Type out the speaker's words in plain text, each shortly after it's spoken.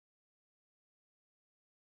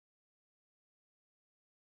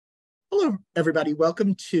Hello, everybody.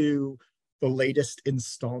 Welcome to the latest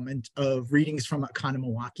installment of Readings from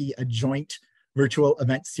Oconomowaukee, a joint virtual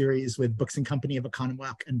event series with Books and Company of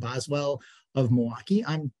Oconomowaukee and Boswell of Milwaukee.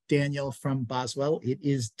 I'm Daniel from Boswell. It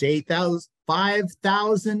is day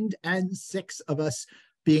 5006 of us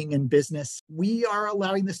being in business. We are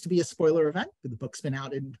allowing this to be a spoiler event. The book's been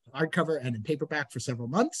out in hardcover and in paperback for several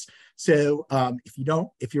months. So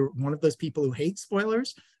if you're one of those people who hate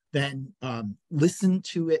spoilers, then listen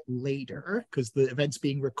to it later because the event's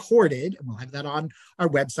being recorded and we'll have that on our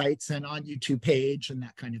websites and on YouTube page and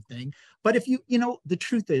that kind of thing. But if the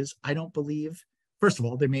truth is, I don't believe, first of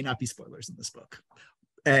all, there may not be spoilers in this book.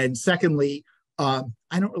 And secondly, I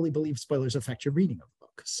don't really believe spoilers affect your reading of the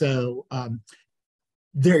book. So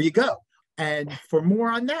there you go. And for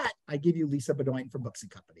more on that, I give you Lisa Baudoin from Books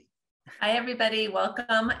and Company. Hi, everybody.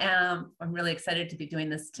 Welcome. I'm really excited to be doing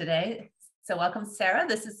this today. So welcome, Sarah.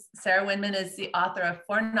 This is Sarah Winman, is the author of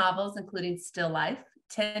 4 novels, including Still Life,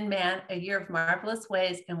 Tin Man, A Year of Marvelous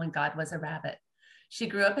Ways, and When God Was a Rabbit. She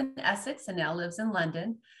grew up in Essex and now lives in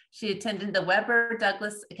London. She attended the Webber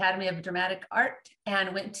Douglas Academy of Dramatic Art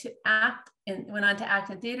and went on to act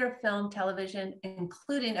in theater, film, television,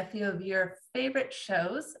 including a few of your favorite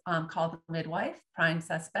shows called The Midwife, Prime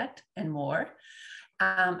Suspect, and more.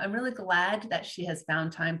 I'm really glad that she has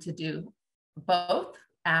found time to do both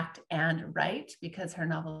act and write because her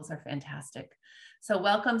novels are fantastic. So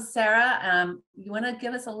welcome, Sarah. You want to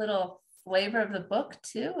give us a little flavor of the book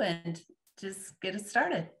too and just get us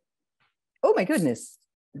started? Oh my goodness.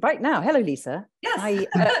 Right now. Hello, Lisa. Yes.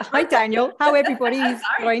 Hi, Daniel. How everybody is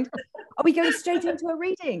joined. Are we going straight into a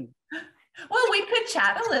reading? Well, we could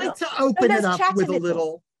chat a little. To open it up with a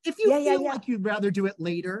little. If you feel like you'd rather do it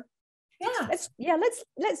later. Let's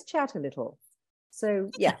chat a little.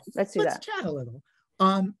 So yeah, let's do that. Let's chat a little.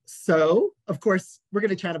 So of course we're going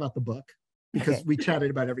to chat about the book because we chatted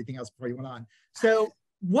about everything else before you went on. So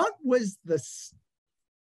what was the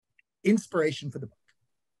inspiration for the book?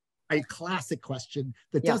 A classic question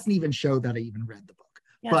that doesn't even show that I even read the book.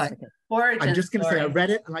 But I'm just going to say I read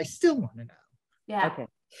it and I still want to know. Yeah.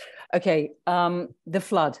 Okay. The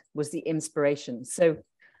flood was the inspiration. So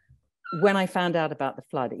when I found out about the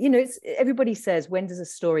flood, everybody says, when does a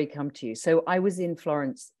story come to you? So I was in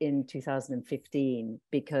Florence in 2015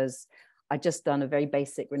 because I'd just done a very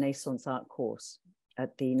basic Renaissance art course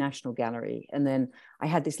at the National Gallery. And then I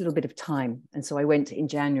had this little bit of time. And so I went in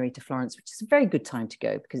January to Florence, which is a very good time to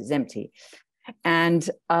go because it's empty. And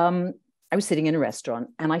I was sitting in a restaurant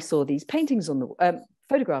and I saw these paintings on the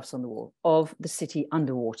photographs on the wall of the city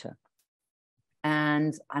underwater.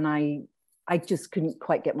 And I just couldn't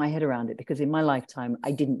quite get my head around it because in my lifetime,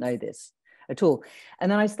 I didn't know this at all.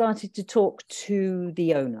 And then I started to talk to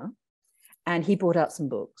the owner and he brought out some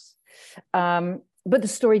books. But the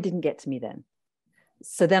story didn't get to me then.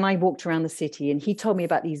 So then I walked around the city and he told me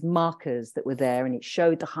about these markers that were there and it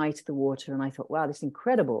showed the height of the water. And I thought, wow, this is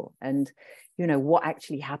incredible. And, what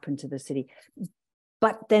actually happened to the city.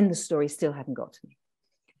 But then the story still hadn't got to me.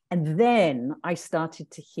 And then I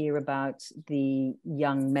started to hear about the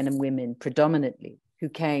young men and women predominantly who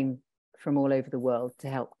came from all over the world to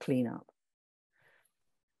help clean up.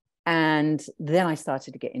 And then I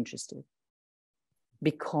started to get interested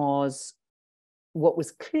because what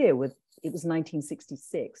was clear was it was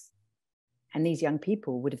 1966 and these young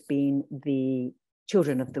people would have been the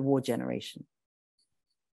children of the war generation.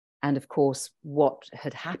 And of course, what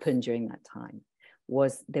had happened during that time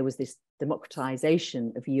was there was this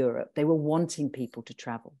democratization of Europe. They were wanting people to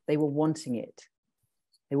travel. They were wanting it.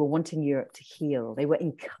 They were wanting Europe to heal. They were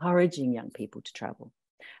encouraging young people to travel.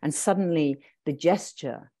 And suddenly the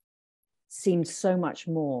gesture seemed so much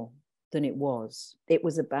more than it was. It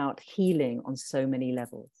was about healing on so many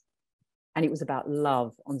levels. And it was about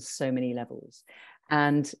love on so many levels.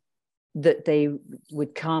 And that they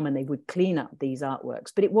would come and they would clean up these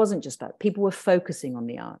artworks. But it wasn't just that. People were focusing on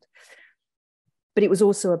the art. But it was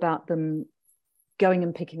also about them going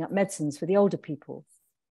and picking up medicines for the older people,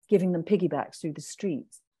 giving them piggybacks through the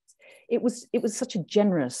streets. It was such a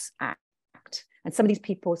generous act. And some of these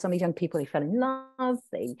young people, they fell in love.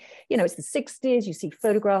 It's the 60s. You see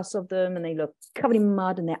photographs of them and they look covered in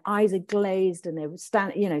mud and their eyes are glazed and they were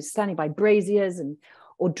standing by braziers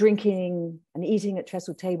or drinking and eating at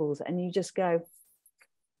trestle tables. And you just go,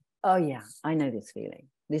 oh yeah, I know this feeling.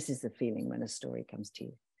 This is the feeling when a story comes to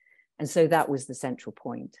you. And so that was the central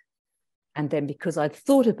point. And then because I'd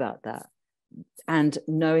thought about that and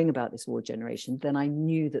knowing about this war generation, then I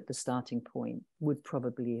knew that the starting point would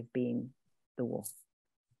probably have been the war.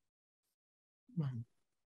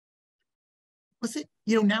 was it,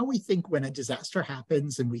 now we think when a disaster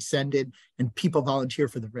happens and we send in and people volunteer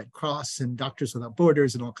for the Red Cross and Doctors Without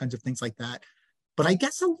Borders and all kinds of things like that. But I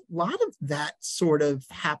guess a lot of that sort of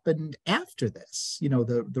happened after this,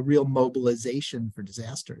 the real mobilization for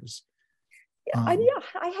disasters. I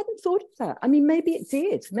hadn't thought of that. I mean, maybe it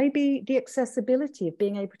did. Maybe the accessibility of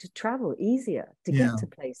being able to travel easier to get to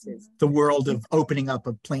places. The world of opening up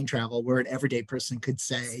of plane travel where an everyday person could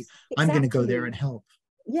say, I'm going to go there and help.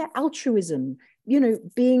 Yeah, altruism,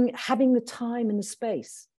 having the time and the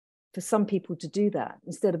space for some people to do that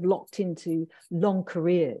instead of locked into long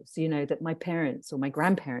careers, that my parents or my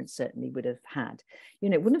grandparents certainly would have had.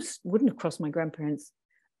 It wouldn't have crossed my grandparents'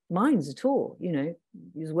 minds at all. He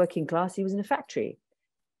was working class, he was in a factory.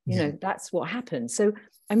 That's what happened. So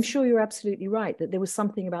I'm sure you're absolutely right that there was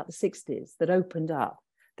something about the 60s that opened up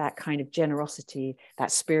that kind of generosity,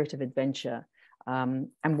 that spirit of adventure, and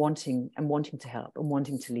wanting to help and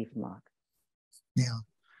wanting to leave a mark. Yeah.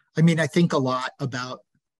 I mean, I think a lot about,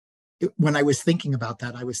 when I was thinking about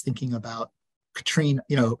that, I was thinking about Katrina,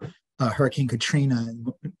 Hurricane Katrina in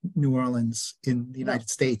New Orleans in the United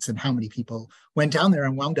States, and how many people went down there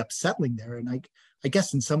and wound up settling there. And I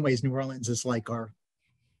guess in some ways, New Orleans is like our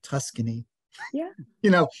Tuscany. Yeah.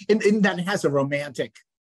 In that it has a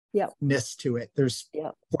romantic-ness to it. There's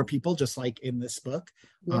poor people, just like in this book,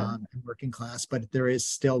 and working class, but there is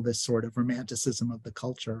still this sort of romanticism of the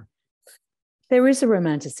culture. There is a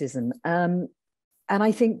romanticism. And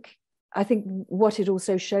I think what it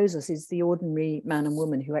also shows us is the ordinary man and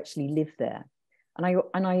woman who actually live there. And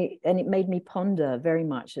it made me ponder very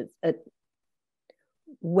much at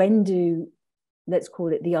when do, let's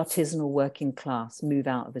call it the artisanal working class, move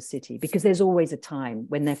out of a city, because there's always a time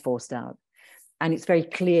when they're forced out. And it's very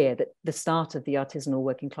clear that the start of the artisanal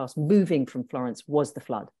working class moving from Florence was the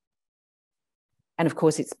flood. And of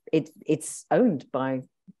course, it's owned by, a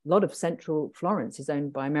lot of central Florence is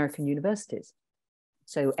owned by American universities.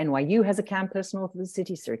 So NYU has a campus north of the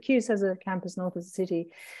city, Syracuse has a campus north of the city.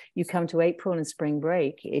 You come to April and spring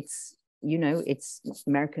break, it's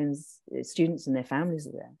Americans, students and their families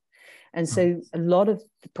are there. And so a lot of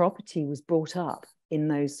the property was brought up in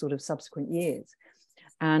those sort of subsequent years.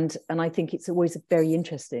 And I think it's always very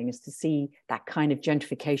interesting is to see that kind of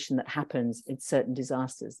gentrification that happens in certain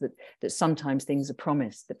disasters, that sometimes things are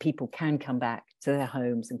promised, that people can come back to their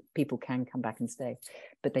homes and people can come back and stay,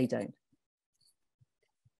 but they don't.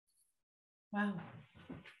 Wow.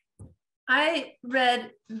 I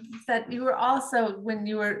read that you were also, when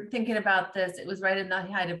you were thinking about this, it was right in the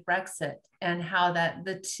height of Brexit, and how that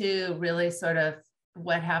the two really sort of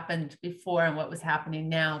what happened before and what was happening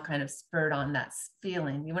now kind of spurred on that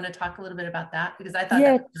feeling. You want to talk a little bit about that? Because I thought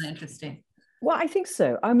that was really interesting. Well, I think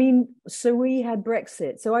so. I mean, so we had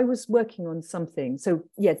Brexit. So I was working on something. So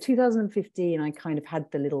 2015, I kind of had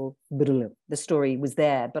the story was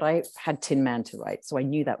there, but I had Tin Man to write. So I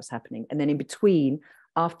knew that was happening. And then in between,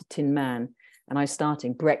 after Tin Man and I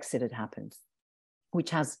starting, Brexit had happened,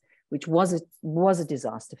 which was a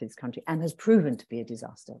disaster for this country and has proven to be a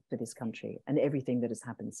disaster for this country and everything that has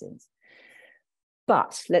happened since.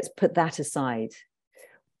 But let's put that aside.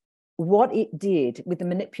 What it did with the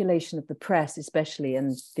manipulation of the press, especially,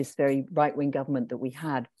 and this very right-wing government that we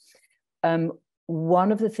had,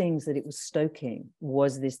 one of the things that it was stoking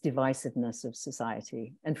was this divisiveness of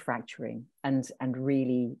society and fracturing and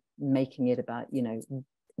really making it about,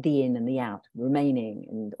 the in and the out,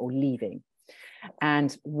 remaining or leaving.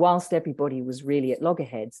 And whilst everybody was really at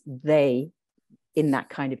loggerheads, they, in that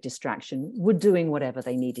kind of distraction, were doing whatever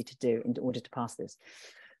they needed to do in order to pass this.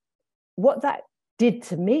 What that did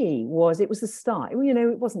to me was, it was the start.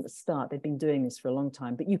 It wasn't the start. They'd been doing this for a long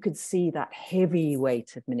time, but you could see that heavy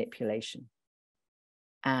weight of manipulation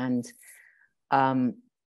and an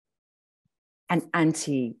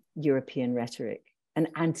anti-European rhetoric, an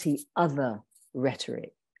anti-other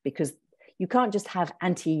rhetoric, because you can't just have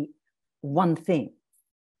anti-one thing.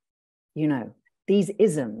 These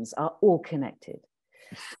isms are all connected.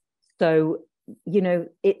 So,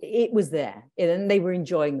 it was there, and they were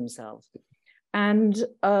enjoying themselves. And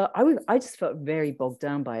I just felt very bogged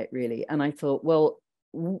down by it, really. And I thought, well,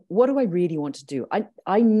 what do I really want to do?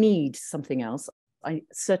 I need something else. I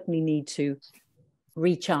certainly need to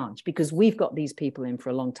recharge, because we've got these people in for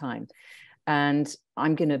a long time. And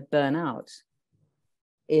I'm going to burn out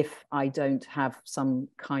if I don't have some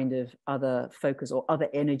kind of other focus or other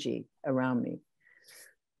energy around me.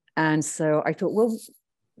 And so I thought, well,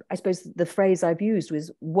 I suppose the phrase I've used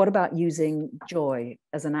was, what about using joy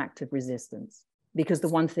as an act of resistance? Because the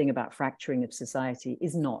one thing about fracturing of society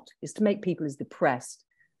is to make people as depressed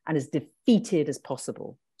and as defeated as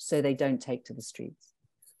possible so they don't take to the streets.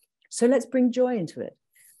 So let's bring joy into it.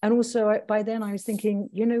 And also by then I was thinking,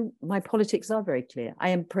 you know, my politics are very clear. I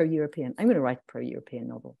am pro-European. I'm going to write a pro-European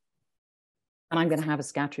novel. And I'm going to have a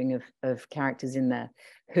scattering of characters in there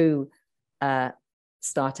who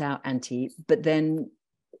start out anti, but then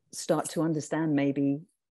start to understand maybe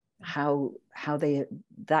how they,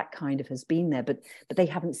 that kind of has been there, but they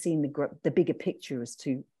haven't seen the bigger picture as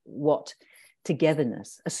to what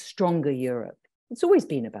togetherness, a stronger Europe. It's always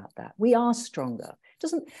been about that. We are stronger.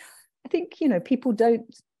 I think, you know, people don't,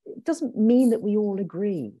 it doesn't mean that we all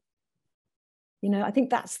agree. You know, I think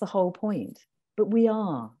that's the whole point. But we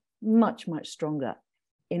are much, much stronger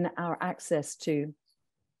in our access to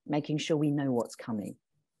making sure we know what's coming.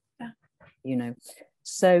 Yeah. You know,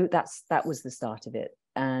 so that was the start of it.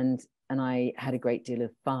 And I had a great deal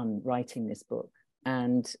of fun writing this book.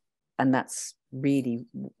 And that's really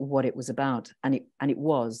what it was about. And it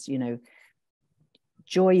was, you know,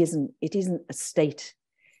 joy isn't a state.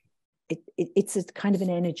 It's a kind of an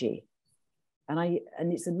energy. And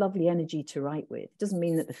it's a lovely energy to write with. It doesn't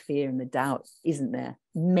mean that the fear and the doubt isn't there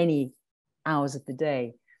many hours of the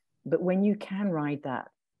day. But when you can ride that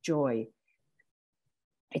joy,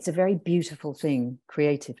 it's a very beautiful thing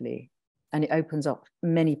creatively. And it opens up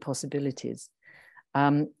many possibilities.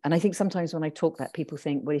 And I think sometimes when I talk that, people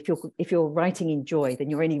think, well, if you're writing in joy, then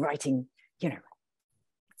you're only writing, you know,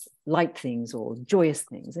 light things or joyous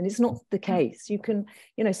things. And it's not the case. You can,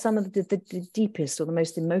 you know, some of the deepest or the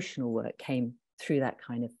most emotional work came through that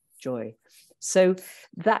kind of joy. So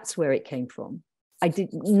that's where it came from.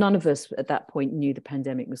 None of us at that point knew the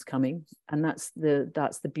pandemic was coming. And that's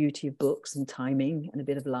the beauty of books and timing and a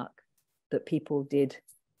bit of luck, that people did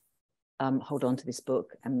hold on to this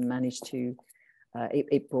book and managed to,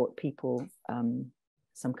 it brought people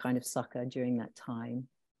some kind of succor during that time.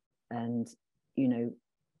 And, you know,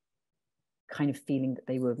 kind of feeling that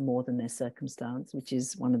they were more than their circumstance, which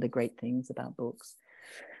is one of the great things about books.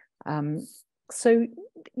 So,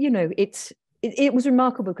 you know, it was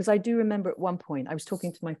remarkable, because I do remember at one point I was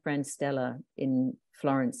talking to my friend Stella in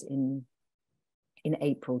Florence in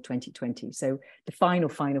April 2020. So the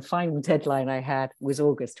final deadline I had was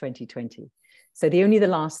August 2020. So the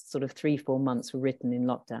last sort of 3-4 months were written in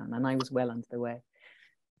lockdown, and I was well under the way.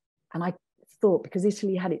 And I thought, because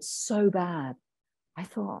Italy had it so bad, I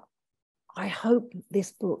thought, I hope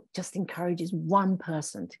this book just encourages one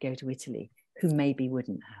person to go to Italy who maybe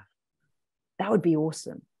wouldn't have. That would be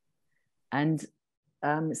awesome. And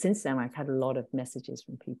since then, I've had a lot of messages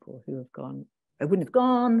from people who have gone, I wouldn't have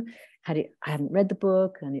gone, I hadn't read the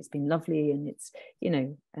book, and it's been lovely, and it's, you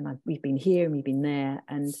know, and we've been here and we've been there.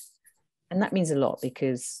 And that means a lot,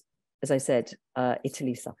 because, as I said,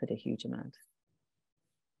 Italy suffered a huge amount.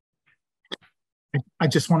 I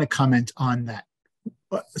just want to comment on that.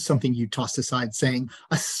 Something you tossed aside, saying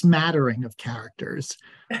a smattering of characters.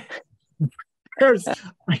 I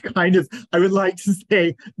would like to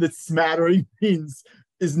say that smattering means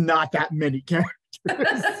is not that many characters.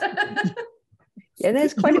 Yeah,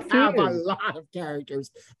 there's quite a few. Have a lot of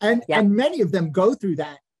characters, and many of them go through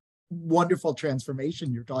that wonderful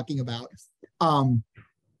transformation you're talking about.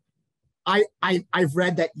 I've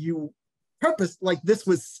read that you this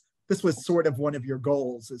was sort of one of your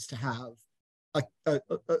goals, is to have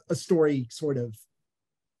a story sort of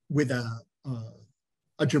with a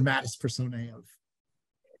dramatis personae of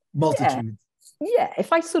multitudes. Yeah,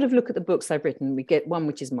 if I sort of look at the books I've written, we get one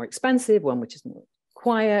which is more expansive, one which is more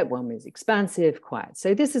quiet, one is expansive, quiet.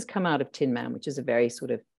 So this has come out of Tin Man, which is a very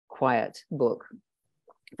sort of quiet book,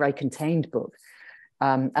 very contained book.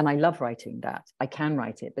 And I love writing that. I can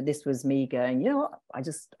write it, but this was me going, you know what,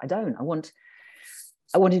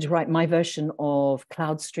 I wanted to write my version of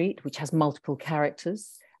Cloud Street, which has multiple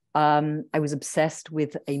characters. I was obsessed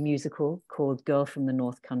with a musical called Girl from the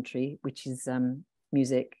North Country, which is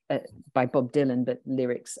music by Bob Dylan, but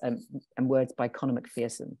lyrics and words by Conor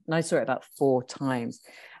McPherson. And I saw it about 4 times.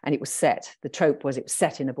 And it was set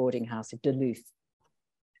in a boarding house in Duluth.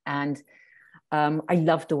 And I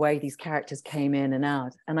loved the way these characters came in and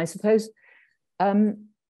out. And I suppose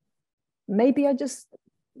maybe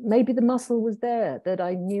the muscle was there, that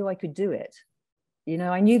I knew I could do it. You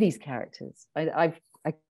know, I knew these characters. I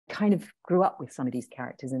kind of grew up with some of these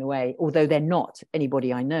characters in a way, although they're not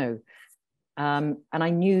anybody I know. And I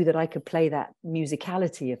knew that I could play that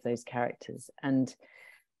musicality of those characters. And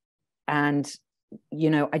you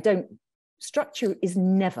know, structure is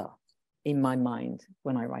never in my mind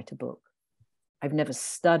when I write a book. I've never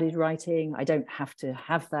studied writing. I don't have to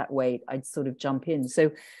have that weight. I'd sort of jump in.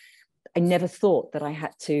 So I never thought that I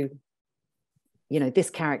had to, you know, this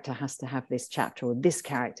character has to have this chapter, or this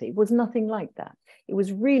character. It was nothing like that. It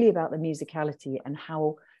was really about the musicality and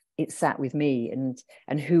how it sat with me, and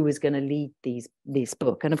who was going to lead this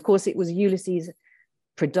book. And of course it was Ulysses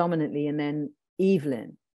predominantly, and then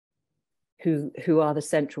Evelyn, who are the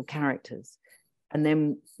central characters, and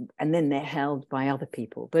then they're held by other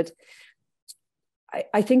people. But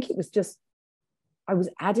I think it was just, I was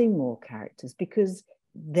adding more characters because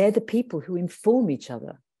they're the people who inform each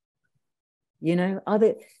other. You know,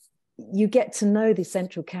 you get to know the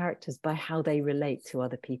central characters by how they relate to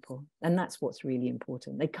other people. And that's what's really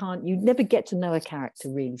important. You never get to know a character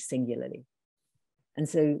really singularly. And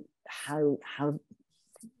so how,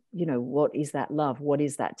 you know, what is that love? What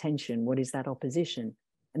is that tension? What is that opposition?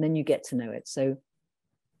 And then you get to know it. So,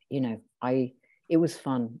 you know, it was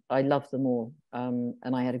fun. I loved them all. And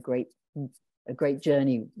I had a great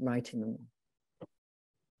journey writing them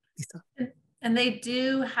all. And they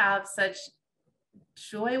do have such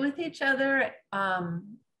joy with each other. And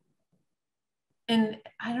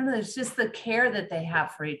I don't know, it's just the care that they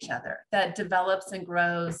have for each other that develops and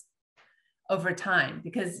grows over time,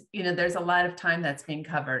 because, you know, there's a lot of time that's being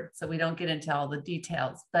covered, so we don't get into all the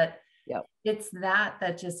details, but yep. It's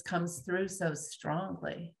that just comes through so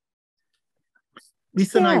strongly.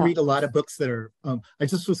 Lisa and I read a lot of books that are, I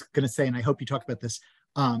just was going to say, and I hope you talk about this,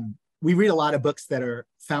 we read a lot of books that are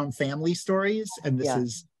found family stories, and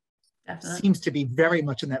this seems to be very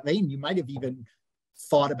much in that vein. You might have even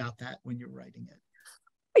thought about that when you're writing it.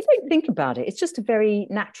 I don't think about it. It's just a very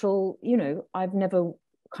natural, you know, I've never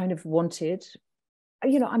kind of wanted,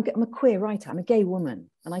 you know, I'm a queer writer, I'm a gay woman,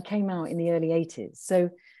 and I came out in the early 80s. So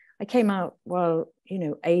I came out while, you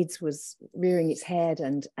know, AIDS was rearing its head,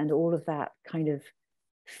 and all of that kind of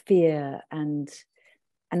fear and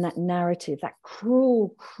that narrative, that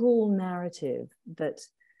cruel narrative that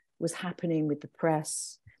was happening with the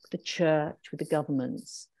press, with the church, with the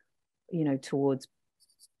governments, you know, towards,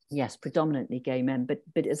 yes, predominantly gay men. But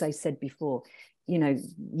as I said before, you know,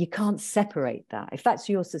 you can't separate that. If that's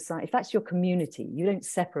your society, if that's your community, you don't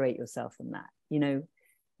separate yourself from that. You know,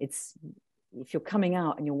 it's, if you're coming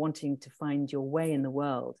out and you're wanting to find your way in the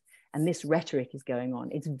world, and this rhetoric is going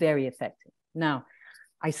on, it's very effective. Now,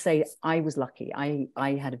 I say I was lucky. I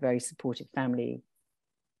had a very supportive family,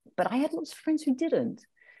 but I had lots of friends who didn't.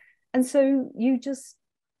 And so you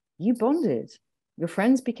bonded. Your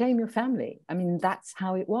friends became your family. I mean, that's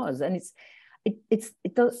how it was. And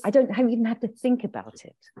it does, I don't even have to think about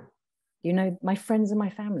it. You know, my friends are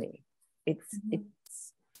my family. It's,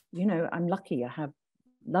 you know, I'm lucky. I have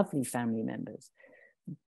lovely family members,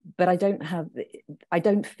 but I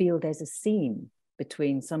don't feel there's a seam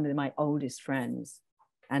between some of my oldest friends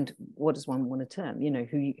and what does one want to term, you know,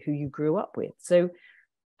 who you grew up with. So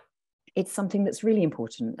it's something that's really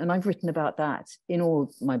important. And I've written about that in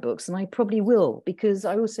all my books, and I probably will, because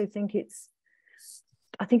I also think it's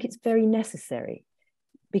very necessary,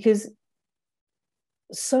 because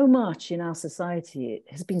so much in our society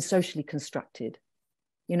has been socially constructed,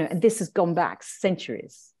 you know, and this has gone back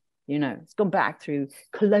centuries, you know, it's gone back through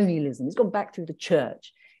colonialism, it's gone back through the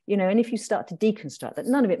church, you know, and if you start to deconstruct that,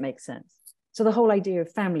 none of it makes sense. So the whole idea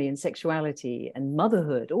of family and sexuality and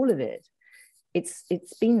motherhood, all of it, it's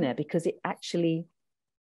been there because it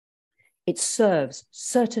serves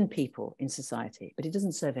certain people in society, but it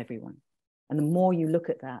doesn't serve everyone. And the more you look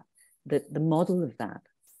at that, the model of that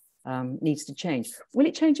needs to change. Will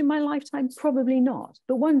it change in my lifetime? Probably not,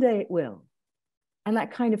 but one day it will. And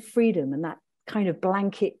that kind of freedom and that kind of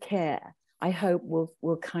blanket care, I hope will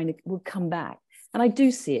come back. And I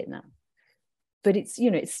do see it now. But it's, you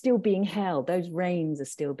know, it's still being held. Those reins are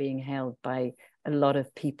still being held by a lot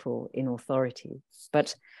of people in authority.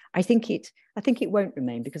 But I think it won't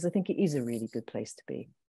remain, because I think it is a really good place to be.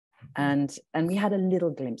 And we had a little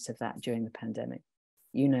glimpse of that during the pandemic,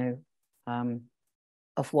 you know,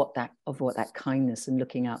 of what that kindness and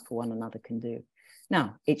looking out for one another can do.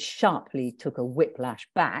 Now, it sharply took a whiplash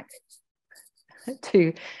back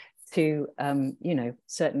to you know,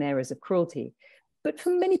 certain areas of cruelty. But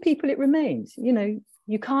for many people, it remains. You know,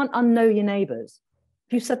 you can't unknow your neighbors.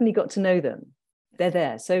 If you've suddenly got to know them, they're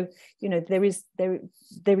there. So, you know, there is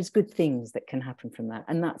good things that can happen from that.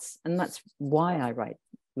 And that's why I write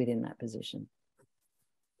within that position.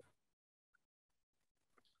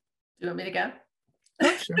 Do you want me to go?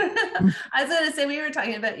 Oh, sure. I was going to say, we were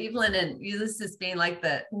talking about Evelyn and Ulysses being like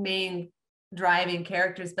the main driving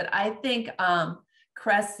characters, but I think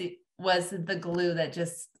Cressy was the glue that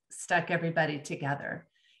just stuck everybody together.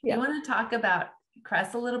 Yeah. You want to talk about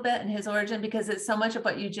Cress a little bit and his origin, because it's so much of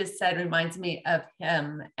what you just said reminds me of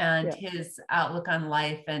him and his outlook on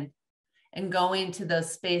life and going to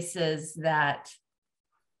those spaces that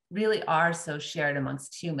really are so shared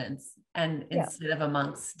amongst humans and instead of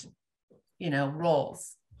amongst, you know,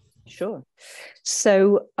 roles. Sure.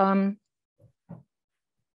 So,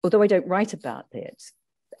 although I don't write about it,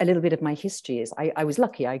 a little bit of my history is I was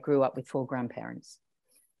lucky. I grew up with 4 grandparents,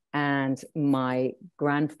 and my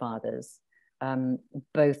grandfathers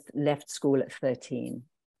both left school at 13.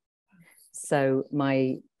 So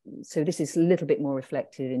this is a little bit more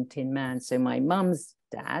reflected in Tin Man. So my mum's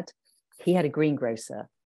dad, he had a greengrocer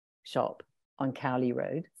shop on Cowley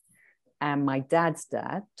Road. And my dad's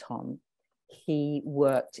dad, Tom, he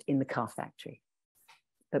worked in the car factory,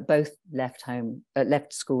 but both left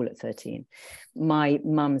school at 13. My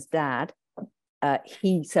mum's dad,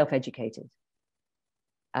 he self-educated.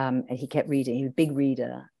 And he kept reading. He was a big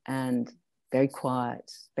reader and very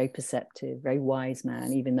quiet, very perceptive, very wise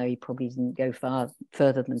man, even though he probably didn't go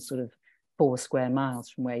further than sort of 4 square miles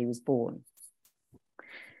from where he was born.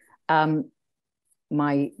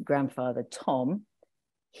 My grandfather, Tom,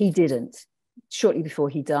 he didn't. Shortly before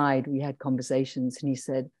he died, we had conversations, and he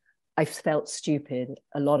said, I felt stupid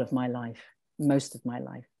a lot of my life, most of my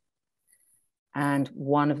life. And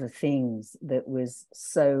one of the things that was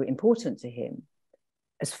so important to him,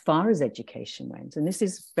 as far as education went, and this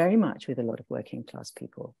is very much with a lot of working class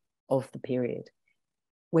people of the period,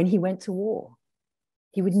 when he went to war,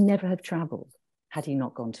 he would never have traveled had he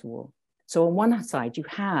not gone to war. So on one side, you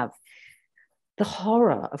have the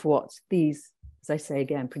horror of what these, as I say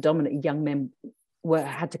again, predominantly young men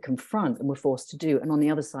had to confront and were forced to do. And on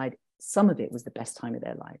the other side, some of it was the best time of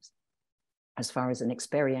their lives, as far as an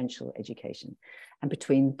experiential education. And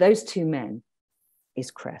between those 2 men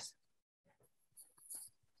is Cress.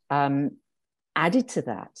 Added to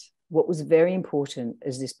that, what was very important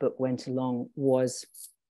as this book went along was,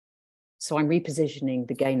 so I'm repositioning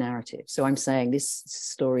the gay narrative. So I'm saying this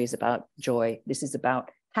story is about joy. This is about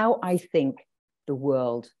how I think the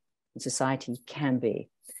world and society can be.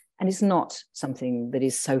 And it's not something that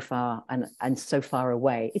is so far and so far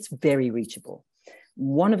away. It's very reachable.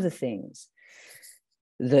 One of the things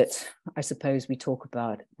that I suppose we talk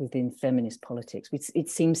about within feminist politics, it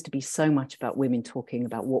seems to be so much about women talking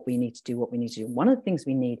about what we need to do, what we need to do. One of the things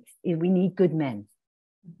we need is we need good men.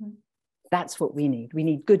 Mm-hmm. That's what we need. We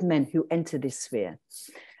need good men who enter this sphere.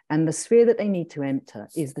 And the sphere that they need to enter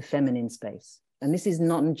is the feminine space. And this is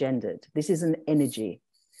non-gendered. This is an energy.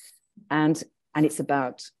 And it's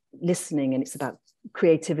about listening, and it's about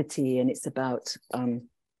creativity, and it's about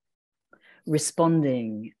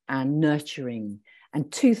responding and nurturing. And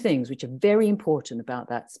 2 things which are very important about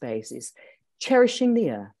that space is cherishing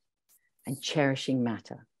the earth and cherishing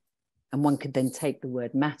matter. And one could then take the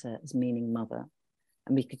word matter as meaning mother,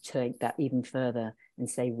 and we could take that even further and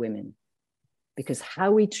say women, because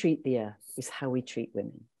how we treat the earth is how we treat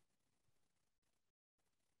women.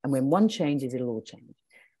 And when one changes, it'll all change.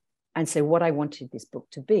 And so what I wanted this book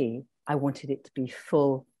to be, I wanted it to be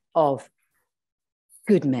full of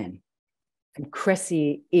good men. And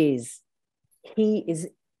Cressy he is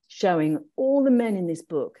showing all the men in this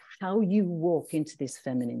book how you walk into this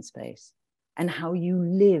feminine space and how you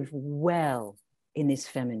live well in this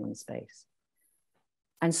feminine space.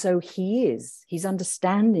 And so he's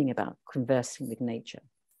understanding about conversing with nature.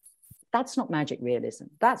 That's not magic realism.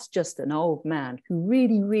 That's just an old man who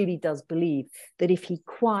really, really does believe that if he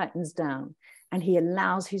quietens down and he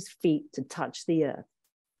allows his feet to touch the earth,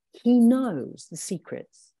 he knows the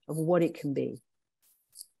secrets of what it can be.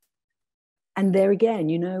 And there again,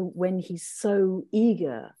 you know, when he's so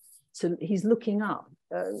eager he's looking up,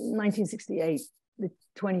 1968, the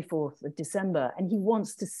 24th of December, and he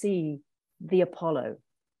wants to see the Apollo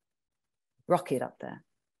rocket up there.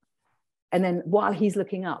 And then while he's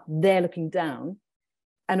looking up, they're looking down.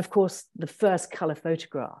 And of course, the first color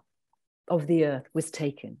photograph of the Earth was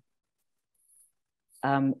taken,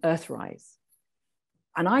 Earthrise.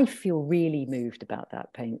 And I feel really moved about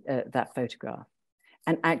that photograph.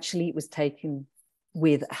 And actually it was taken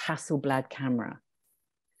with a Hasselblad camera.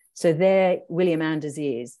 So there William Anders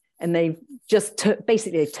is, and they've just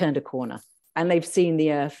basically turned a corner and they've seen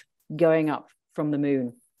the Earth going up from the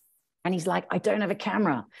moon. And he's like, I don't have a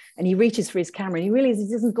camera. And he reaches for his camera and he realizes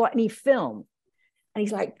he hasn't got any film. And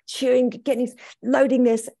he's like loading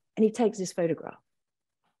this, and he takes this photograph.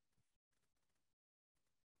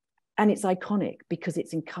 And it's iconic because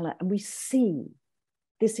it's in color. And we see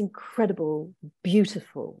this incredible,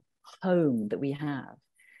 beautiful home that we have.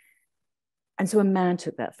 And so a man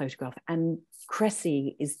took that photograph, and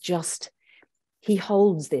Cressy is he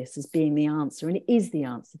holds this as being the answer, and it is the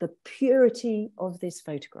answer. The purity of this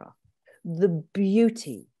photograph, the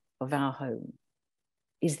beauty of our home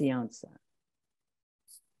is the answer.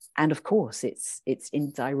 And of course, it's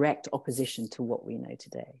in direct opposition to what we know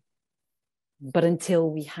today. But until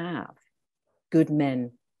we have good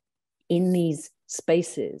men in these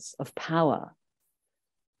spaces of power,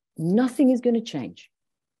 nothing is going to change.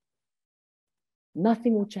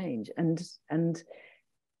 Nothing will change. And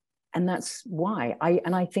that's why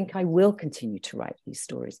I think I will continue to write these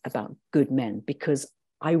stories about good men, because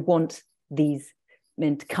I want these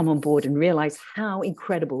men to come on board and realize how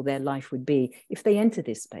incredible their life would be if they enter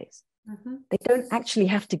this space. Mm-hmm. They don't actually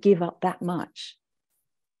have to give up that much.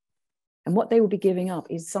 And what they will be giving up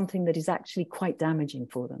is something that is actually quite damaging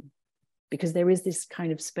for them, because there is this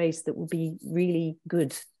kind of space that will be really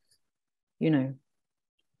good, you know.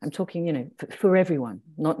 I'm talking, you know, for everyone,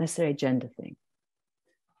 not necessarily a gender thing.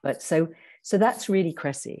 But so that's really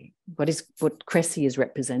Cressy, what Cressy is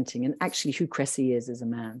representing, and actually who Cressy is as a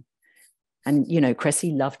man. And, you know, Cressy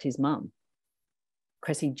loved his mum.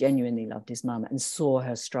 Cressy genuinely loved his mum and saw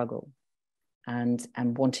her struggle and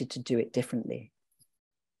wanted to do it differently.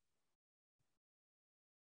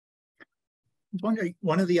 I was wondering,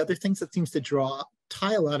 one of the other things that seems to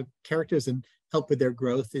tie a lot of characters and help with their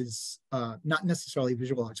growth is not necessarily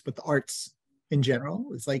visual arts, but the arts in general.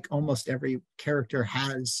 It's like almost every character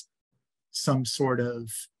has some sort of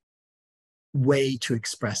way to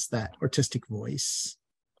express that artistic voice.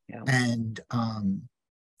 Yeah. And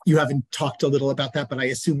you haven't talked a little about that, but I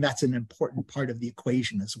assume that's an important part of the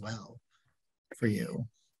equation as well for you.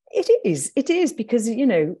 It is because, you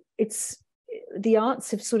know, the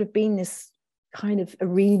arts have sort of been this kind of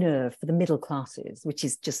arena for the middle classes, which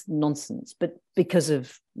is just nonsense, but because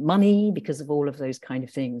of money, because of all of those kind of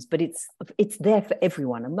things, but it's there for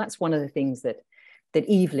everyone. And that's one of the things that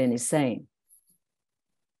Evelyn is saying.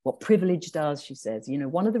 What privilege does, she says, you know,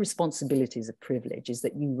 one of the responsibilities of privilege is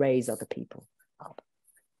that you raise other people up.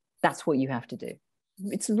 That's what you have to do.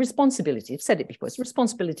 It's a responsibility. I've said it before. It's a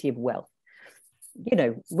responsibility of wealth. You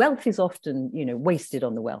know, wealth is often, you know, wasted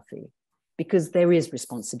on the wealthy, because there is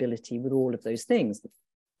responsibility with all of those things.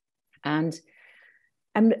 And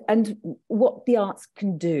what the arts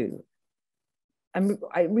can do. And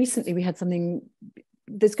recently we had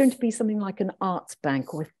there's going to be something like an arts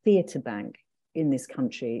bank or a theatre bank in this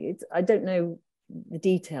country. I don't know the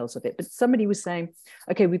details of it, but somebody was saying,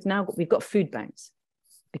 okay, we've got food banks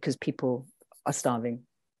because people are starving.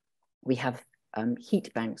 We have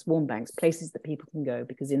heat banks, warm banks, places that people can go,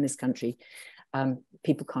 because in this country,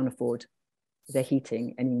 people can't afford their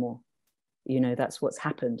heating anymore. You know, that's what's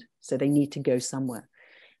happened. So they need to go somewhere.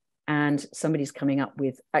 And somebody's coming up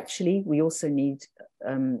with, actually, we also need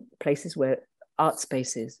places art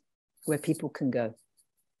spaces where people can go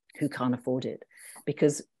who can't afford it,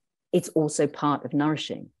 because it's also part of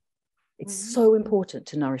nourishing. It's so important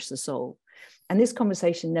to nourish the soul. And this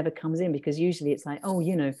conversation never comes in, because usually it's like, oh,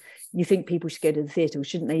 you know, you think people should go to the theatre, or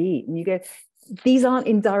shouldn't they eat? And you go, these aren't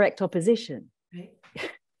in direct opposition. Right.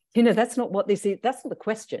 You know, that's not what this is. That's not the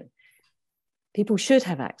question. People should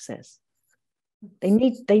have access. They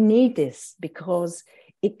need this, because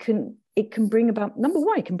it can bring about, number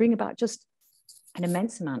one, it can bring about just an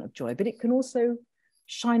immense amount of joy, but it can also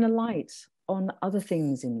shine a light on other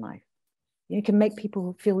things in life. It can make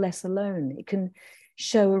people feel less alone. It can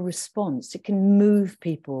show a response. It can move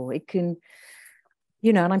people. It can,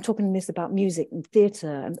 you know, and I'm talking this about music and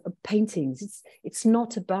theatre and paintings. It's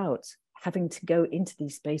not about having to go into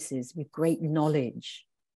these spaces with great knowledge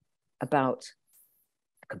about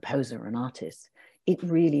a composer or an artist. It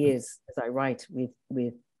really is, as I write with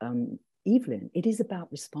Evelyn, it is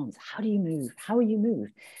about response. How do you move? How are you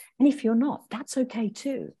moved? And if you're not, that's okay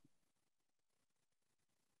too.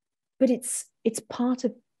 But it's part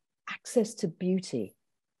of access to beauty.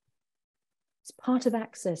 It's part of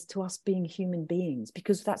access to us being human beings,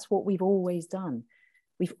 because that's what we've always done.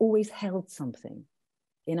 We've always held something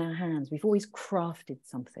in our hands. We've always crafted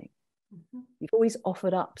something. Mm-hmm. We've always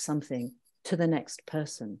offered up something to the next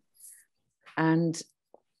person. And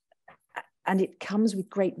it comes with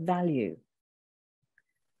great value.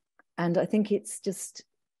 And I think it's just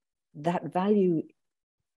that value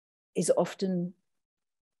is often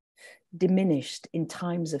diminished in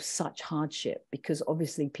times of such hardship, because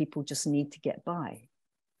obviously people just need to get by.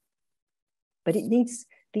 But it needs,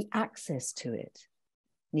 the access to it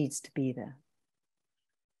needs to be there.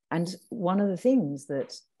 And one of the things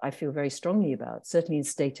that I feel very strongly about, certainly in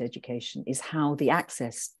state education, is how the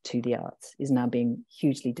access to the arts is now being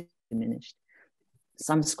hugely diminished.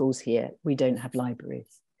 Some schools here, we don't have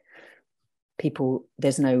libraries.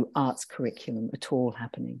 There's no arts curriculum at all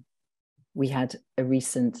happening. We had a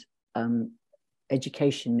recent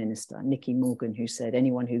education minister, Nicky Morgan, who said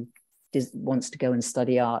anyone who wants to go and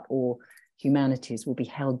study art or humanities will be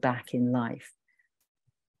held back in life.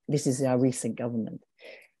 This is our recent government.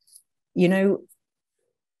 You know,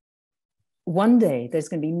 one day there's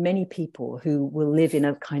going to be many people who will live in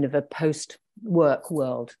a kind of a post-work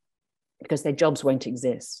world because their jobs won't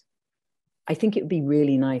exist. I think it would be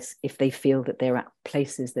really nice if they feel that they're at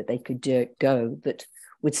places that they could go that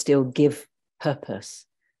would still give purpose,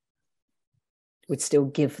 would still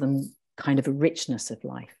give them kind of a richness of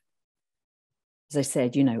life. As I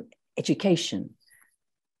said, you know, education,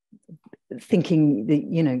 thinking that,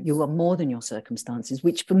 you know, you are more than your circumstances,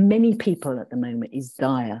 which for many people at the moment is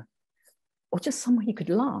dire, or just somewhere you could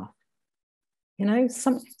laugh, you know,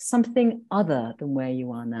 something other than where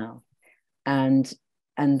you are now. And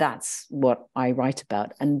that's what I write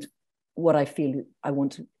about. And what I feel I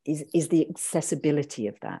want to is the accessibility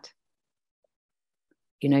of that.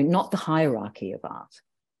 You know, not the hierarchy of art.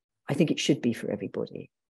 I think it should be for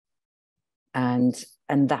everybody. And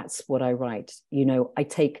that's what I write. You know, I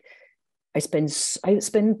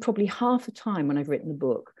spend probably half the time when I've written a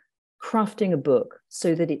book crafting a book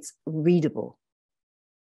so that it's readable,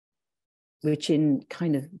 which in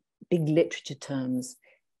kind of big literature terms,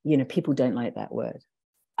 you know, people don't like that word.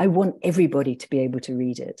 I want everybody to be able to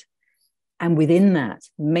read it. And within that,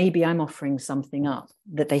 maybe I'm offering something up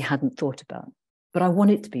that they hadn't thought about, but I want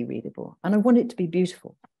it to be readable and I want it to be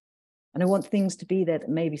beautiful. And I want things to be there that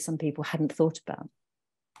maybe some people hadn't thought about.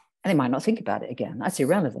 And they might not think about it again. That's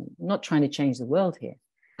irrelevant. I'm not trying to change the world here.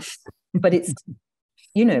 But it's,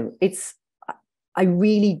 you know, I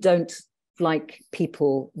really don't like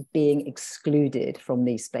people being excluded from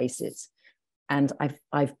these spaces. And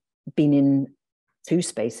I've been in 2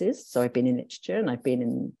 spaces. So I've been in literature and I've been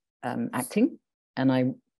in acting. And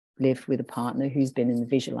I live with a partner who's been in the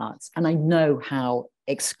visual arts. And I know how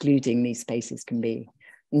excluding these spaces can be.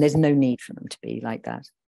 And there's no need for them to be like that.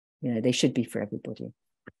 You know, they should be for everybody.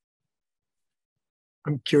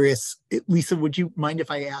 I'm curious, Lisa, would you mind if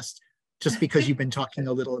I asked, just because you've been talking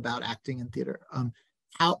a little about acting and theater,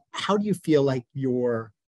 how do you feel like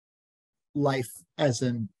your life as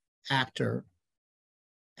an actor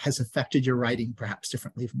has affected your writing perhaps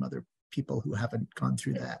differently from other people who haven't gone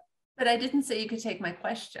through that? But I didn't say you could take my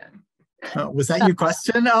question. Was that your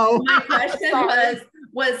question? Oh, my question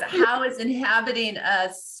was how is inhabiting a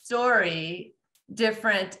story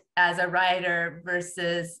different as a writer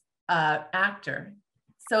versus actor?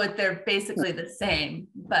 So they're basically the same,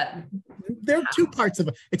 but there are 2 parts of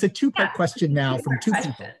it. It's a 2-part question now from 2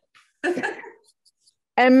 people.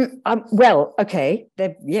 Well, okay,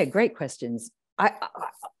 they're great questions. I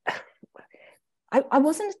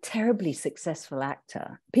wasn't a terribly successful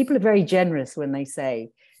actor. People are very generous when they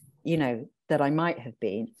say, you know, that I might have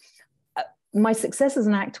been. My success as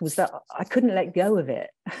an actor was that I couldn't let go of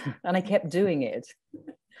it, and I kept doing it.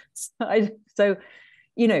 So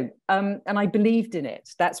you know, and I believed in it.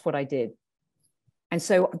 That's what I did. And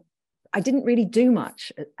so I didn't really do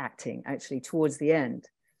much acting actually towards the end.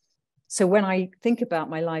 So when I think about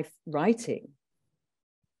my life writing,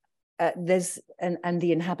 and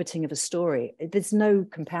the inhabiting of a story, there's no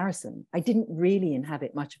comparison. I didn't really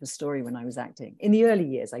inhabit much of a story when I was acting. In the early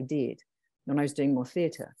years, I did, when I was doing more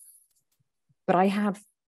theater. But I have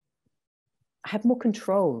more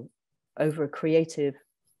control over a creative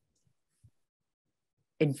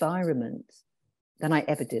environment than I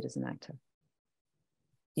ever did as an actor.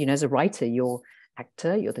 You know, as a writer, you're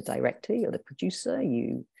actor, you're the director, you're the producer,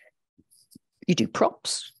 you do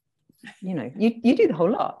props, you know, you do the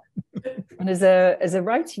whole lot. And as a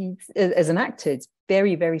writer, as an actor, it's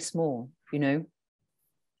very, very small, you know.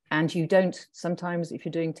 And you don't, sometimes if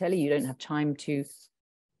you're doing telly, you don't have time to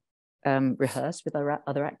rehearse with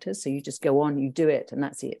other actors. So you just go on, you do it, and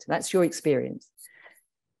that's it. That's your experience.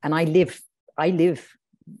 And I live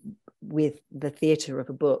with the theater of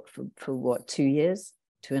a book for what,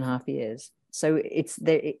 2.5 years. So it's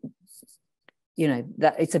there, you know,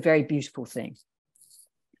 that it's a very beautiful thing.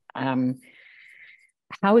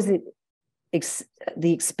 How is it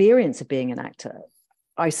the experience of being an actor?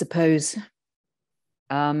 I suppose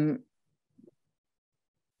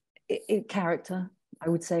character, I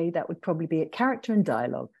would say that would probably be it. Character and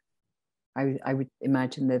dialogue. I would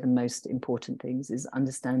imagine they're the most important things, is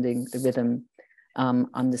understanding the rhythm,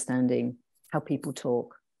 understanding how people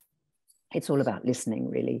talk. It's all about listening,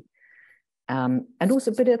 really. And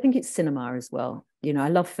also, but I think it's cinema as well. You know, I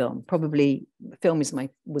love film. Probably film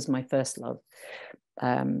was my first love.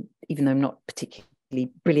 Even though I'm not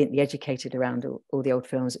particularly brilliantly educated around all the old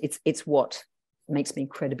films, it's what makes me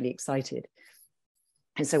incredibly excited.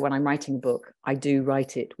 And so when I'm writing a book, I do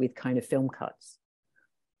write it with kind of film cuts,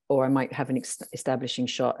 or I might have an establishing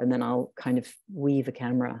shot, and then I'll kind of weave a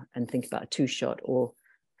camera and think about a 2-shot, or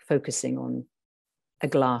focusing on a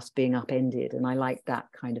glass being upended. And I like that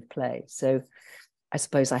kind of play. So I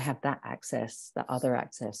suppose I have that access, that other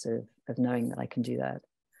access of knowing that I can do that.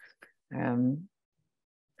 I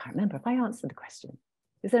can't remember if I answered the question.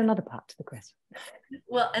 Is there another part to the question?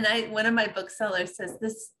 Well, and one of my booksellers says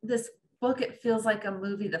this book, it feels like a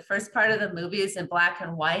movie. The first part of the movie is in black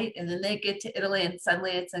and white, and then they get to Italy and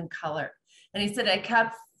suddenly it's in color. And he said, I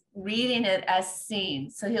kept reading it as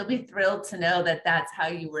scenes. So he'll be thrilled to know that that's how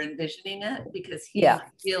you were envisioning it, because he's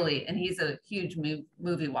a huge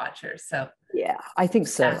movie watcher. So yeah, I think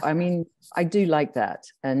so. Yeah. I mean, I do like that.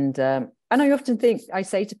 And I often think, I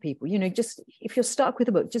say to people, you know, just if you're stuck with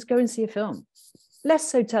a book, just go and see a film. Less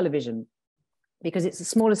so television, because it's a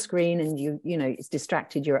smaller screen and you know, it's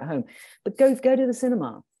distracted, you're at home. But go to the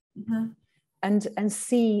cinema and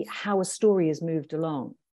see how a story is moved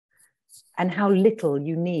along and how little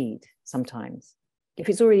you need sometimes. If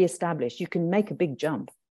it's already established, you can make a big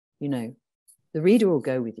jump, you know. The reader will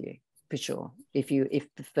go with you for sure. If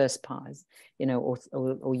the first part is, you know,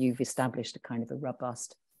 or you've established a kind of a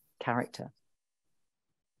robust character.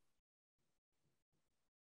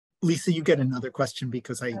 Lisa, you get another question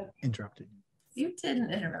because I interrupted you. You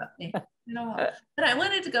didn't interrupt me. No. But I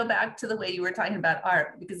wanted to go back to the way you were talking about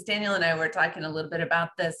art, because Daniel and I were talking a little bit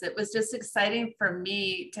about this. It was just exciting for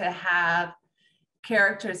me to have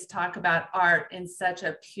characters talk about art in such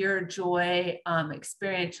a pure joy,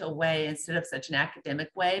 experiential way instead of such an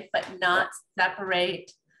academic way, but not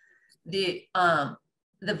separate the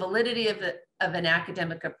validity of an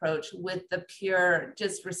academic approach with the pure,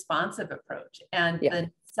 just responsive approach and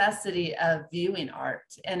the necessity of viewing art.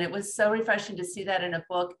 And it was so refreshing to see that in a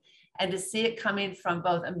book and to see it coming from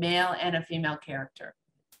both a male and a female character,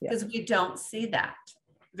 because we don't see that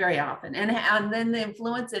very often. And then the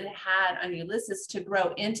influence it had on Ulysses to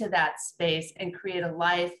grow into that space and create a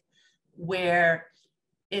life where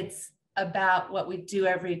it's about what we do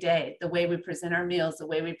every day, the way we present our meals, the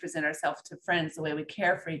way we present ourselves to friends, the way we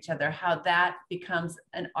care for each other, how that becomes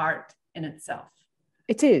an art in itself.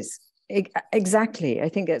 It is. Exactly. I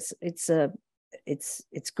think it's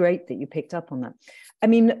great that you picked up on that. I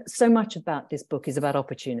mean, so much about this book is about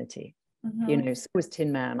opportunity. You know, so was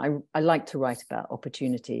Tin Man. I like to write about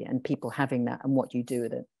opportunity and people having that and what you do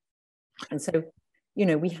with it. And so, you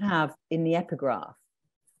know, we have in the epigraph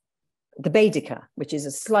the Baedeker, which is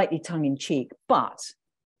a slightly tongue-in-cheek, but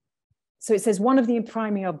so it says, one of the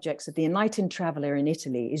primary objects of the enlightened traveler in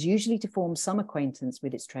Italy is usually to form some acquaintance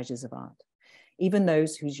with its treasures of art. Even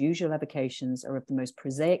those whose usual avocations are of the most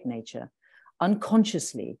prosaic nature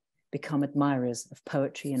unconsciously become admirers of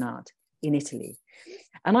poetry and art in Italy.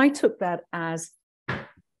 And I took that as,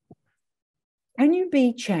 can you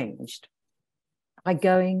be changed by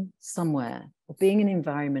going somewhere or being in an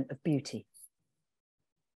environment of beauty?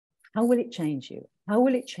 How will it change you? How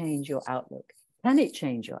will it change your outlook? Can it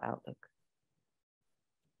change your outlook?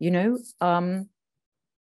 You know,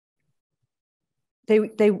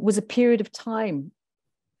 there was a period of time,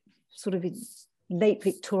 sort of in late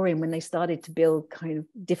Victorian, when they started to build kind of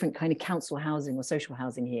different kind of council housing or social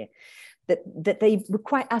housing here, that they were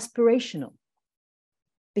quite aspirational,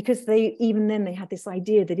 because even then they had this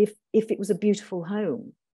idea that if it was a beautiful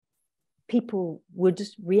home, people would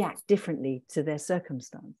react differently to their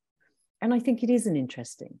circumstance. And I think it is an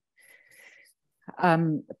interesting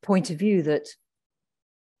point of view that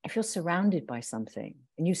if you're surrounded by something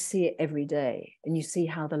and you see it every day and you see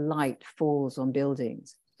how the light falls on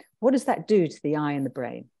buildings, what does that do to the eye and the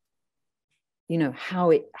brain? You know,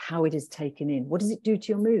 how it is taken in. What does it do to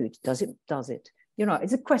your mood? Does it? You know,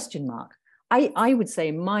 it's a question mark. I would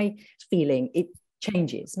say, my feeling, it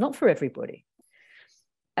changes, not for everybody.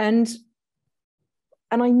 And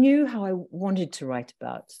I knew how I wanted to write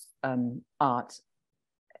about art.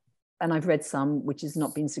 And I've read some which has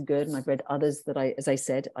not been so good, and I've read others that as I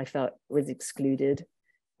said, I felt was excluded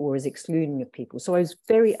or is excluding of people. So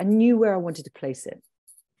I knew where I wanted to place it.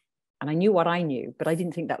 And I knew what I knew, but I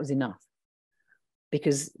didn't think that was enough,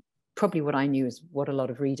 because probably what I knew is what a lot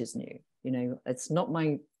of readers knew. You know, it's not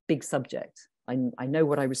my big subject. I know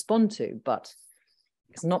what I respond to, but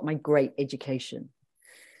it's not my great education.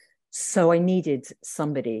 So I needed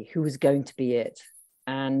somebody who was going to be it.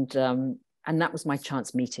 And that was my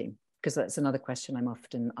chance meeting, because that's another question I'm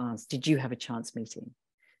often asked. Did you have a chance meeting?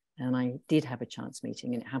 And I did have a chance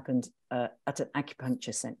meeting, and it happened at an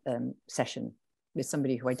acupuncture session with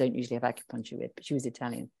somebody who I don't usually have acupuncture with, but she was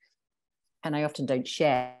Italian. And I often don't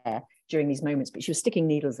share during these moments, but she was sticking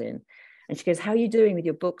needles in. And she goes, "How are you doing with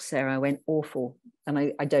your book, Sarah?" I went, "Awful." And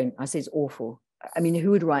I don't. I say, "It's awful." I mean,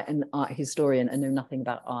 who would write an art historian and know nothing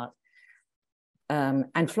about art?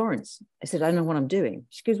 And Florence, I said, "I don't know what I'm doing."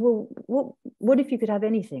 She goes, "Well, what if you could have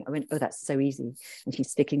anything?" I went, "Oh, that's so easy." And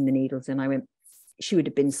she's sticking the needles in. I went, she would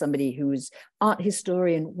have been somebody who was art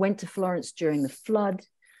historian, went to Florence during the flood,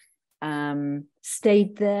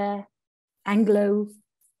 stayed there,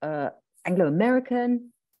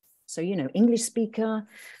 Anglo-American, so, you know, English speaker,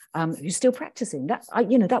 who's still practicing. That,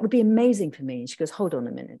 that would be amazing for me. And she goes, hold on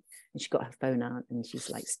a minute. And she got her phone out and she's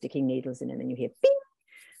like sticking needles in it, and then you hear bing.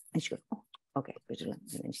 And she goes, oh, okay. And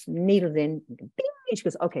then she needles in, bing. And she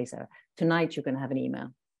goes, okay, Sarah, tonight you're going to have an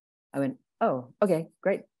email. I went, oh, okay,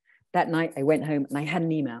 great. That night I went home and I had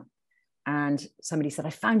an email, and somebody said, I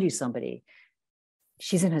found you somebody.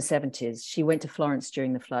 She's in her 70s. She went to Florence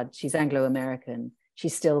during the flood. She's Anglo-American.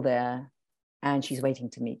 She's still there, and she's waiting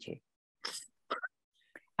to meet you.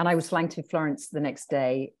 And I was flying to Florence the next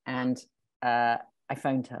day, and I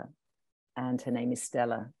phoned her, and her name is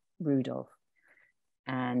Stella Rudolph.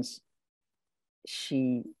 And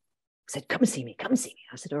she said, come and see me, come and see me.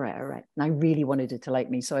 I said, all right, all right. And I really wanted her to like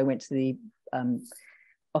me. So I went to the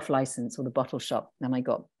off license, or the bottle shop, and I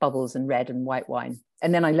got bubbles and red and white wine.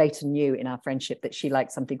 And then I later knew in our friendship that she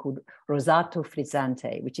liked something called Rosato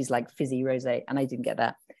Frizzante, which is like fizzy rosé, and I didn't get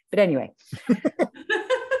that. But anyway,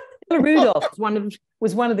 Rudolph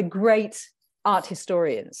was one of the great art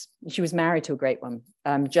historians. She was married to a great one,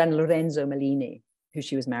 Gian Lorenzo Malini, who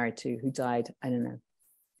she was married to, who died, I don't know,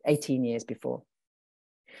 18 years before.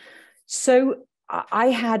 So I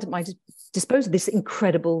had at my disposal this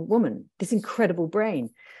incredible woman, this incredible brain.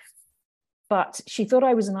 But she thought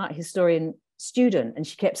I was an art historian student, and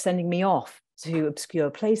she kept sending me off to obscure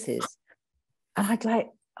places. And I'm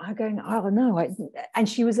going, oh no. And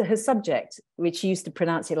she was, her subject, which she used to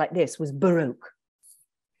pronounce it like this, was Baroque.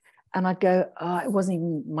 And I'd go, oh, it wasn't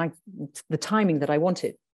even the timing that I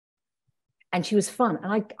wanted. And she was fun.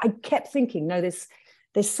 And I kept thinking, no, there's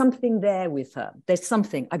something there with her. There's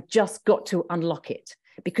something, I've just got to unlock it,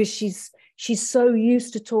 because she's so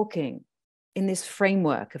used to talking in this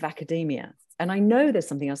framework of academia. And I know there's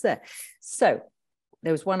something else there. So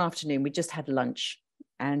there was one afternoon, we just had lunch,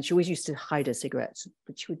 and she always used to hide her cigarettes,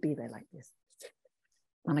 but she would be there like this.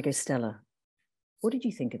 And I go, Stella, what did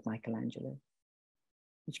you think of Michelangelo?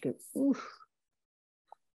 And she goes, oof.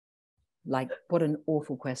 Like, what an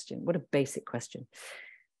awful question. What a basic question.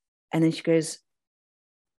 And then she goes,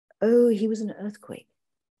 oh, he was an earthquake.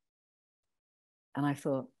 And I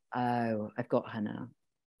thought, oh, I've got her now.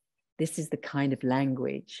 This is the kind of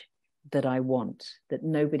language that I want, that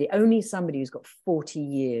only somebody who's got 40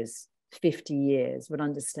 years, 50 years would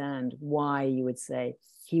understand why you would say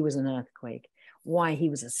he was an earthquake, why he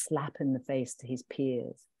was a slap in the face to his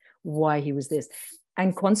peers, why he was this.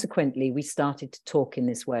 And consequently, we started to talk in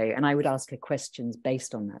this way, and I would ask her questions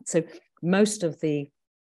based on that. So most of the,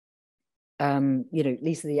 at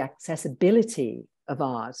least the accessibility of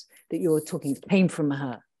art that you're talking came from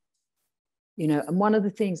her. And one of the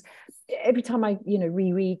things, every time I,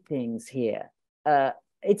 reread things here,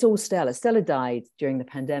 it's all Stella. Stella died during the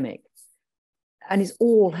pandemic, and it's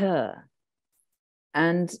all her.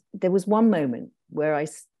 And there was one moment where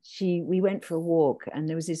we went for a walk, and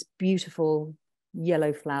there was this beautiful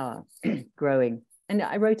yellow flower growing, and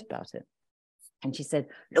I wrote about it. And she said,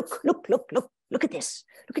 look at this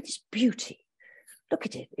beauty. Look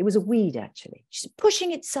at it. It was a weed, actually. She's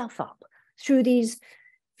pushing itself up through these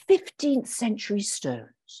 15th century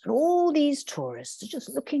stones, and all these tourists are just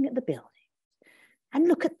looking at the building. And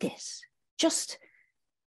look at this, just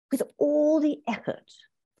with all the effort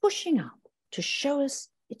pushing up to show us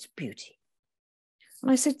its beauty. And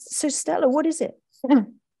I said, so Stella, what is it?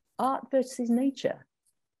 Art versus nature.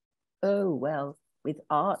 Oh, well, with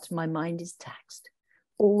art, my mind is taxed.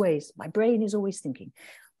 Always, my brain is always thinking.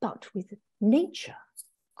 But with nature,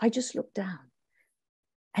 I just look down,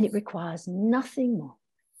 and it requires nothing more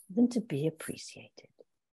than to be appreciated.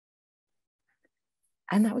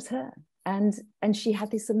 And that was her. And she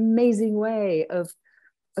had this amazing way of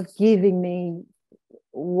giving me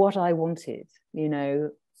what I wanted,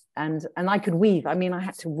 and I could weave. I mean, I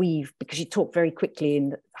had to weave because she talked very quickly,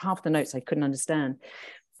 and half the notes I couldn't understand.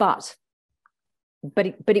 But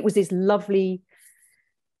it was this lovely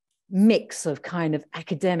mix of kind of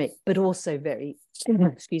academic, but also very,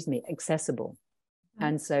 accessible.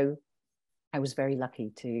 And so I was very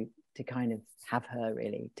lucky to kind of have her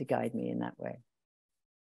really to guide me in that way.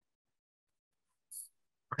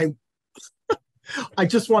 I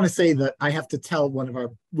just want to say that I have to tell one of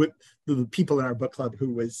the people in our book club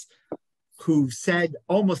who said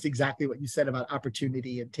almost exactly what you said about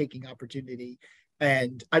opportunity and taking opportunity.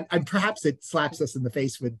 And perhaps it slaps us in the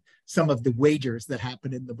face with some of the wagers that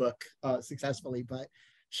happen in the book successfully. But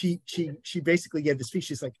she basically gave the speech.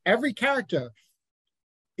 She's like, every character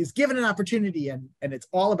is given an opportunity, and it's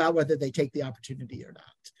all about whether they take the opportunity or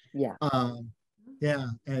not. Yeah. Yeah,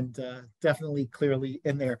 and definitely clearly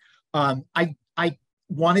in there. I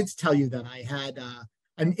wanted to tell you that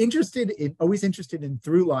I'm always interested in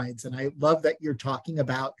through lines, and I love that you're talking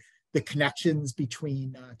about the connections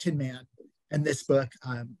between Tin Man and this book.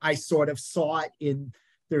 I sort of saw it in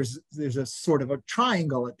there's a sort of a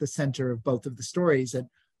triangle at the center of both of the stories, and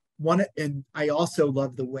I also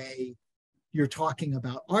love the way you're talking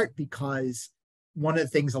about art, because one of the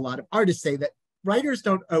things a lot of artists say that writers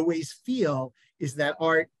don't always feel is that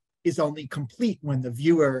art is only complete when the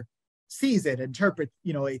viewer sees it,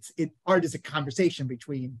 art is a conversation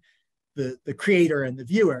between the creator and the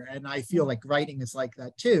viewer. And I feel like writing is like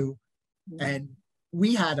that too. And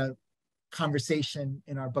we had a conversation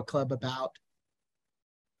in our book club about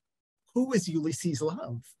who was Ulysses'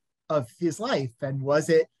 love of his life. And was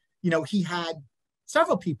it, he had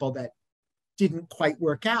several people that didn't quite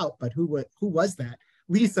work out, but who was that?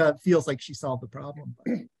 Lisa feels like she solved the problem.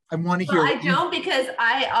 But I want to hear. Well, I don't, because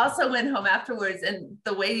I also went home afterwards, and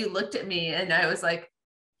the way you looked at me, and I was like,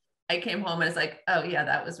 I came home and I was like, oh yeah,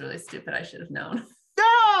 that was really stupid. I should have known.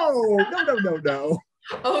 No.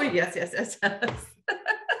 Oh yes.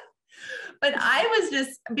 But I was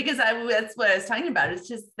just, because that's what I was talking about. It's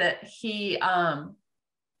just that he,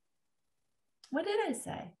 what did I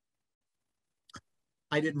say?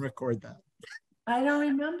 I didn't record that. I don't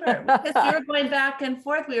remember, because we were going back and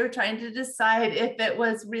forth. We were trying to decide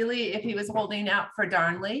if he was holding out for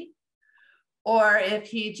Darnley, or if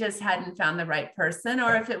he just hadn't found the right person,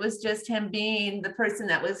 or if it was just him being the person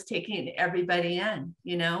that was taking everybody in,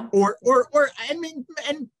 Or I mean,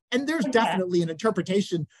 and there's definitely an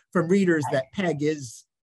interpretation from readers that Peg is,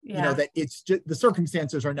 that it's just the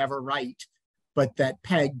circumstances are never right, but that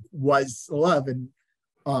Peg was love and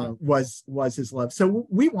was his love. So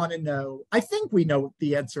we want to know, I think we know what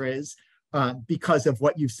the answer is because of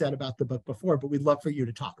what you've said about the book before, but we'd love for you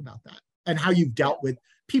to talk about that and how you've dealt with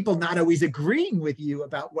people not always agreeing with you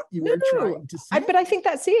about what you were trying to say. But I think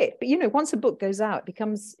that's it. But once a book goes out,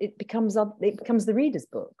 it becomes the reader's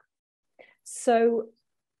book. So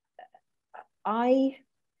who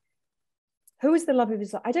is the love of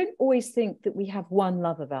his life? I don't always think that we have one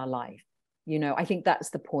love of our life. I think that's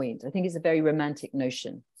the point. I think it's a very romantic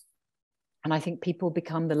notion. And I think people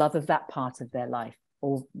become the love of that part of their life,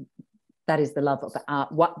 or that is the love of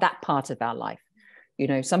that part of our life.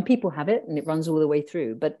 Some people have it and it runs all the way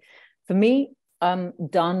through. But for me,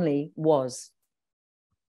 Darnley was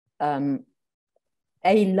a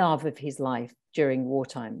love of his life during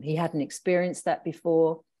wartime. He hadn't experienced that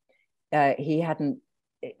before. He hadn't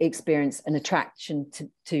experienced an attraction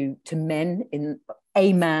to men, in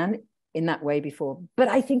a man in that way before. But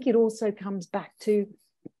I think it also came back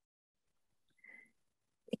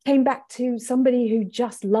to somebody who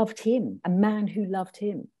just loved him, a man who loved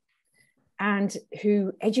him and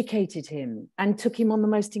who educated him and took him on the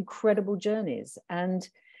most incredible journeys, and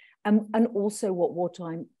also what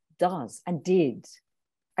wartime does and did.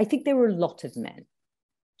 I think there were a lot of men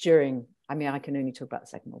I can only talk about the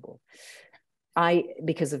Second World War.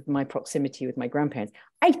 Because of my proximity with my grandparents,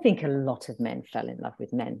 I think a lot of men fell in love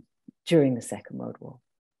with men during the Second World War.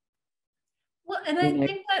 Well, and I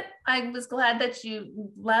think that I was glad that you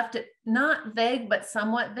left it not vague, but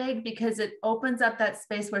somewhat vague, because it opens up that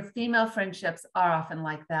space where female friendships are often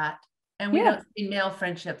like that. And we don't see male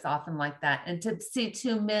friendships often like that. And to see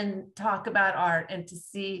two men talk about art and to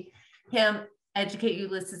see him educate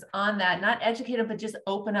Ulysses on that, not educate him, but just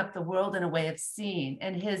open up the world in a way of seeing,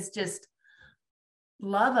 and his just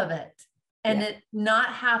love of it, and it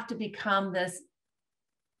not have to become this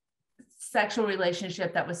sexual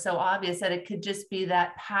relationship that was so obvious, that it could just be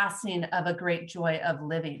that passing of a great joy of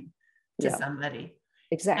living to somebody.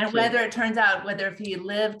 Exactly. And whether if he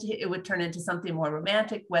lived, it would turn into something more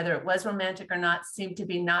romantic, whether it was romantic or not, seemed to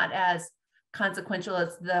be not as consequential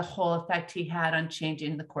as the whole effect he had on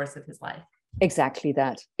changing the course of his life. Exactly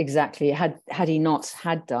that. Exactly. Had he not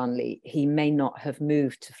had Darnley, he may not have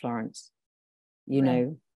moved to Florence.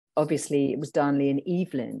 Obviously it was Darnley and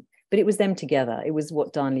Evelyn, but it was them together. It was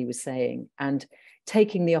what Darnley was saying, and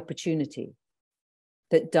taking the opportunity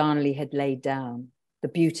that Darnley had laid down, the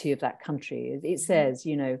beauty of that country. It says,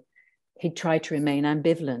 he tried to remain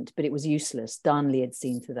ambivalent, but it was useless. Darnley had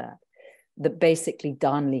seen to that basically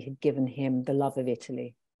Darnley had given him the love of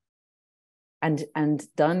Italy. And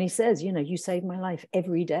Darnley says, you saved my life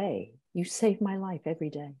every day. You saved my life every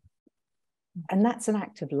day. And that's an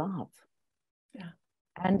act of love. Yeah.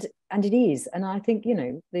 And it is. And I think,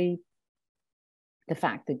 the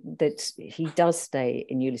fact that he does stay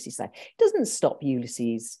in Ulysses' life doesn't stop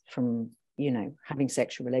Ulysses from, having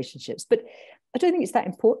sexual relationships. But I don't think it's that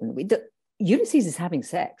important. Ulysses is having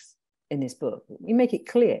sex. in this book. We make it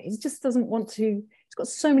clear. He just doesn't want to, he's got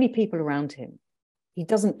so many people around him. He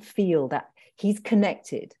doesn't feel that he's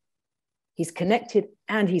connected. He's connected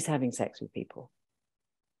and he's having sex with people.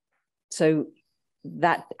 So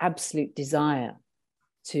that absolute desire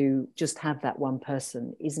to just have that one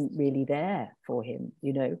person isn't really there for him,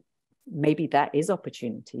 you know. Maybe that is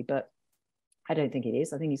opportunity, but I don't think it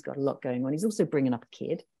is. I think he's got a lot going on. He's also bringing up a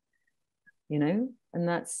kid, you know,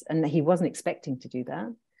 and he wasn't expecting to do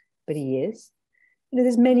that, but he is. You know,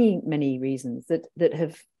 there's many reasons that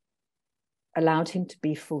have allowed him to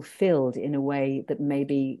be fulfilled in a way that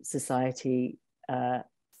maybe society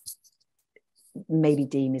maybe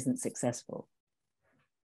deem isn't successful.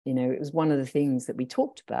 You know, it was one of the things that we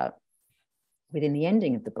talked about within the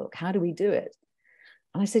ending of the book. How do we do it?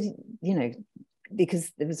 And I said, you know,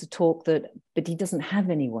 because there was a talk that, but he doesn't have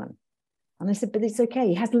anyone. And I said, but it's okay.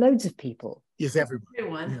 He has loads of people. Yes,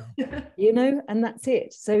 everyone. Yeah. You know, and that's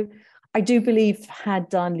it. So I do believe had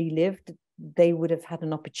Darnley lived, they would have had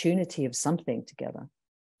an opportunity of something together.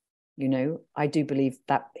 You know, I do believe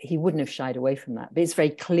that he wouldn't have shied away from that. But it's very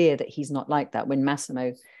clear that he's not like that. When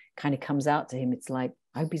Massimo kind of comes out to him, it's like,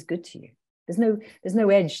 I hope he's good to you. There's no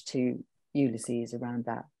edge to Ulysses around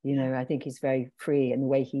that. You know, I think he's very free, and the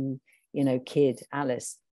way he, you know, kid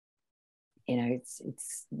Alice, you know,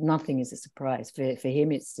 it's nothing is a surprise for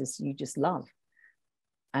him. It's just, you just love.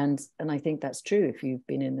 And I think that's true. If you've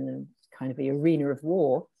been in a kind of the arena of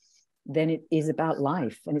war, then it is about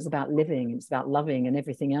life, and it's about living, and it's about loving, and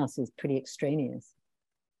everything else is pretty extraneous.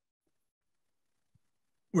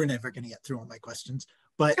 We're never going to get through all my questions,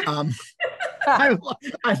 but I'm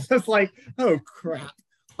just like, oh crap.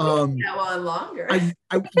 Go on longer.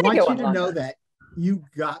 I want you to know that you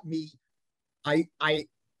got me. I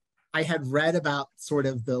had read about sort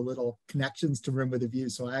of the little connections to Room with a View,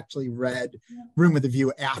 so I actually read Room with a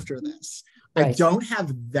View after this. Right. I don't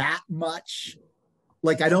have that much,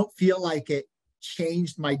 like, I don't feel like it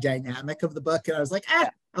changed my dynamic of the book, and I was like, I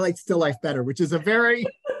like Still Life better, which is a very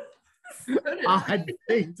odd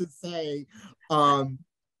thing to say.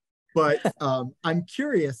 But I'm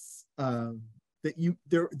curious that you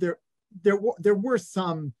there were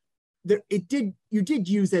some there you did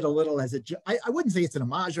use it a little as I wouldn't say it's an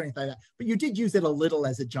homage or anything like that, but you did use it a little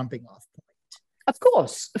as a jumping off point. Of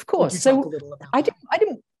course. So I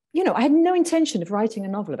didn't, you know, I had no intention of writing a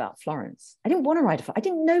novel about Florence. I didn't want to write I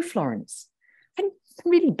didn't know Florence. I hadn't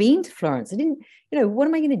really been to Florence. I didn't, you know, what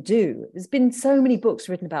am I going to do? There's been so many books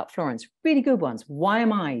written about Florence, really good ones. Why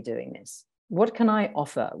am I doing this? What can I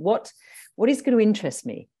offer? What is going to interest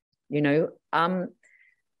me? You know,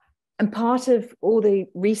 and part of all the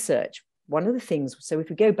research, one of the things, so if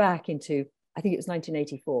we go back into, I think it was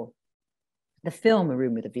 1984, the film A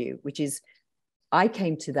Room with a View, which is, I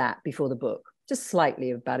came to that before the book, just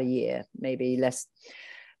slightly, about a year, maybe less.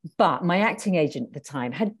 But my acting agent at the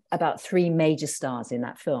time had about 3 major stars in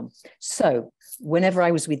that film. So whenever I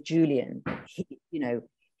was with Julian,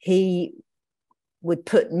 he would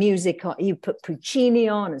put music on, he would put Puccini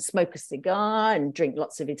on and smoke a cigar and drink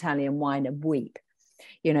lots of Italian wine and weep,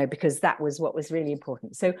 you know, because that was what was really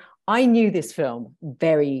important. So I knew this film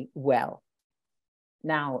very well.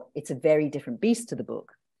 Now, it's a very different beast to the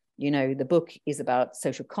book. You know, the book is about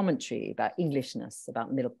social commentary, about Englishness,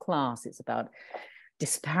 about middle class. It's about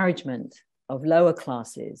disparagement of lower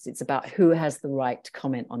classes. It's about who has the right to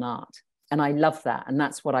comment on art. And I love that. And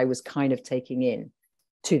that's what I was kind of taking in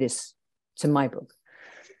to my book.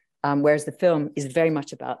 Whereas the film is very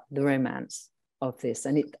much about the romance of this,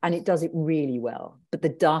 and it does it really well. But the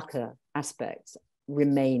darker aspects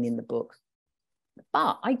remain in the book.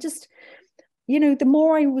 But I just, you know, the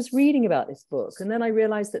more I was reading about this book, and then I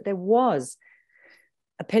realized that there was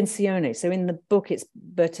a pensione. So in the book, it's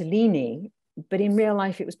Bertolini, but in real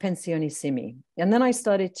life, it was Pensione Simi. And then I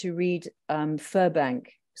started to read Furbank,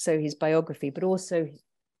 so his biography, but also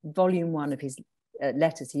volume 1 of his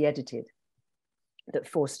letters he edited that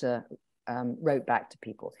Forster wrote back to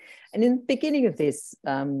people. And in the beginning of this,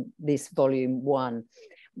 this volume 1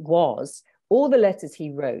 was all the letters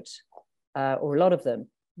he wrote, or a lot of them,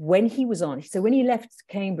 when he was on. So when he left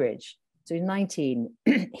Cambridge, so in 19,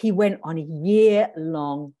 he went on a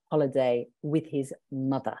year-long holiday with his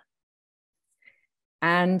mother.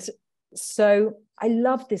 And so I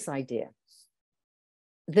love this idea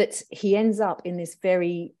that he ends up in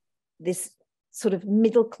this sort of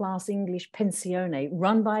middle-class English pensione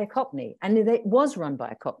run by a Cockney, and it was run by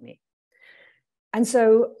a Cockney. And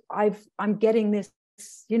so I'm getting this,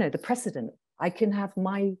 you know, the precedent. I can have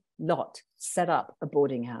my lot set up a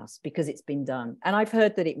boarding house because it's been done. And I've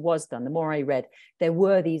heard that it was done. The more I read, there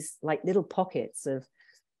were these like little pockets of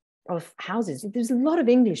houses. There's a lot of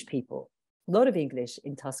English people a lot of English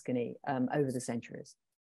in Tuscany over the centuries.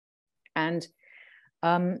 And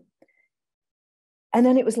then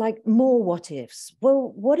it was like more what ifs.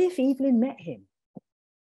 Well, what if Evelyn met him?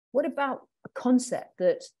 What about a concept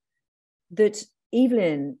that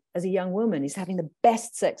Evelyn, as a young woman, is having the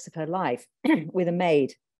best sex of her life with a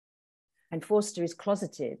maid, and Forster is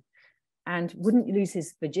closeted and wouldn't lose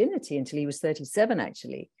his virginity until he was 37,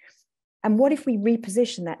 actually. And what if we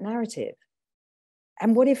reposition that narrative?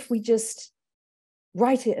 And what if we just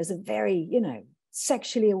write it as a very,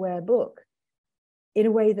 sexually aware book in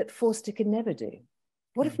a way that Forster could never do?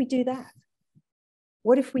 What if we do that?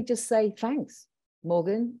 What if we just say, thanks,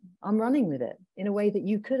 Morgan, I'm running with it in a way that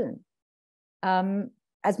you couldn't,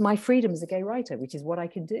 as my freedom as a gay writer, which is what I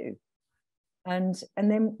can do. And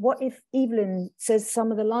then what if Evelyn says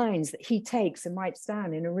some of the lines that he takes and writes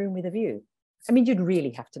down in A Room with a View? I mean, you'd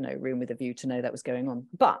really have to know Room with a View to know that was going on.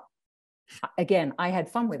 But again, I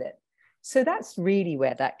had fun with it. So that's really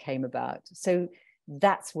where that came about. So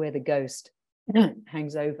that's where the ghost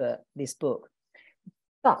hangs over this book.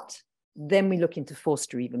 But then we look into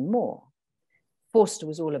Forster even more. Forster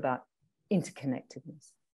was all about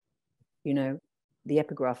interconnectedness. The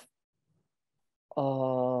epigraph.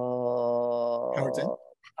 Howard's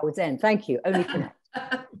End. Thank you. Only connect.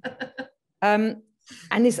 And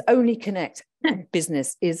this only connect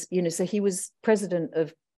business is, so he was president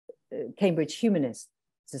of Cambridge Humanist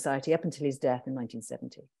Society up until his death in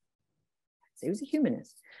 1970. So he was a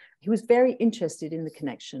humanist. He was very interested in the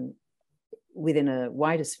connection within a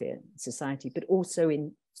wider sphere, society, but also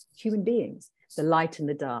in human beings, the light and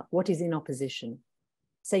the dark, what is in opposition,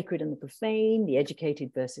 sacred and the profane, the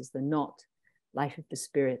educated versus the not, life of the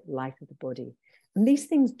spirit, life of the body. And these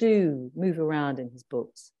things do move around in his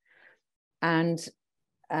books. And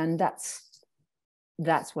that's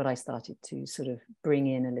what I started to sort of bring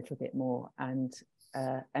in a little bit more and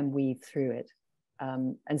weave through it.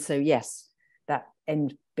 And so, yes, that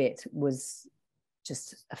end bit was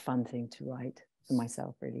just a fun thing to write for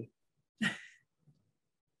myself, really.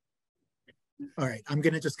 All right, I'm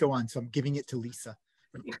going to just go on. So I'm giving it to Lisa.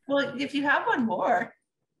 Well, if you have one more.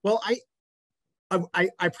 Well,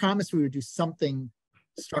 I promised we would do something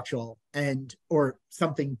structural or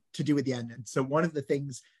something to do with the end. And so one of the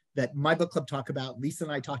things that my book club talked about, Lisa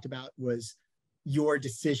and I talked about, was your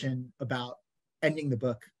decision about ending the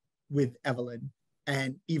book with Evelyn.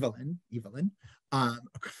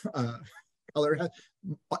 Color.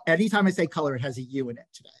 Anytime I say color, it has a U in it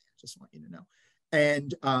today. I just want you to know.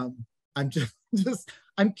 And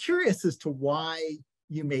I'm curious as to why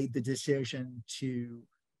you made the decision to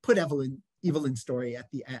put Evelyn's story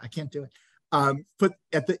at the end. I can't do it. Put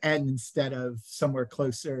at the end instead of somewhere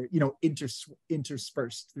closer,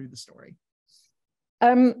 interspersed through the story.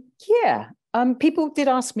 People did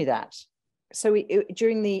ask me that. So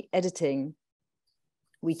during the editing,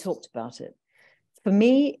 we talked about it. For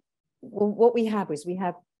me, what we have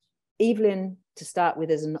Evelyn to start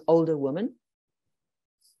with as an older woman,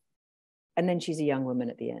 and then she's a young woman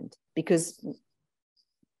at the end. Because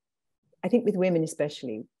I think with women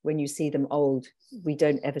especially, when you see them old, we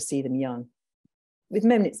don't ever see them young. With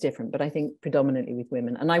men, it's different, but I think predominantly with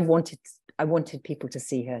women. And I wanted people to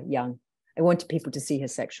see her young. I wanted people to see her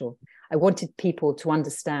sexual. I wanted people to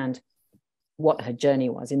understand what her journey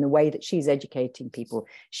was in the way that she's educating people.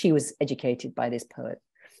 She was educated by this poet.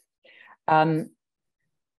 And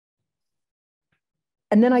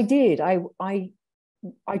then I did. I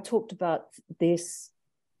talked about this,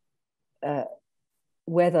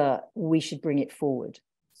 whether we should bring it forward.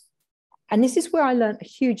 And this is where I learned a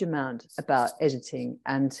huge amount about editing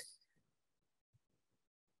and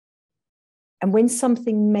when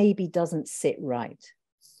something maybe doesn't sit right.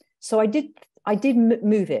 So I did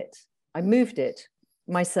move it. I moved it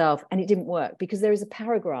myself and it didn't work because there is a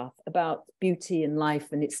paragraph about beauty and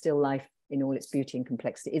life, and it's still life in all its beauty and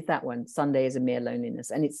complexity. It's that one, Sunday is a mere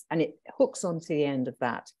loneliness. And it hooks onto the end of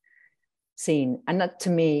that scene. And that to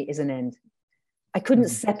me is an end. I couldn't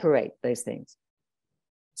separate those things.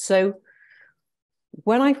 So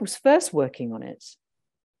when I was first working on it,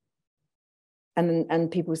 and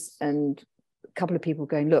a couple of people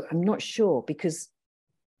going, look, I'm not sure because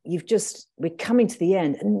we're coming to the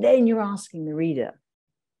end and then you're asking the reader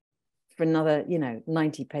for another,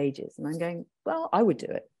 90 pages. And I'm going, well, I would do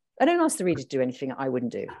it. I don't ask the reader to do anything I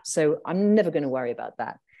wouldn't do. So I'm never going to worry about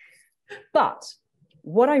that. But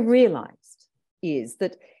what I realized is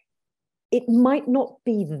that it might not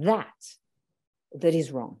be that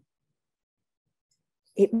is wrong.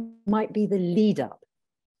 It might be the lead up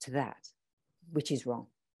to that, which is wrong.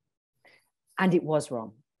 And it was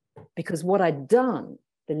wrong because what I'd done,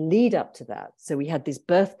 the lead up to that, so we had this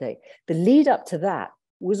birthday, the lead up to that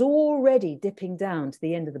was already dipping down to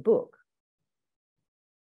the end of the book.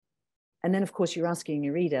 And then, of course, you're asking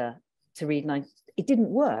your reader to read 9. It didn't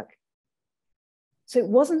work. So it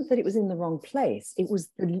wasn't that it was in the wrong place. It was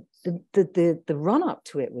the run up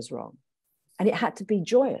to it was wrong. And it had to be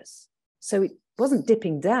joyous. So it wasn't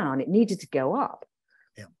dipping down. It needed to go up.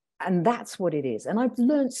 Yeah. And that's what it is. And I've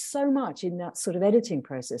learned so much in that sort of editing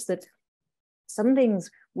process that some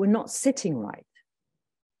things were not sitting right.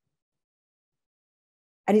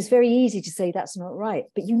 And it's very easy to say that's not right,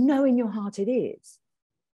 but you know in your heart it is.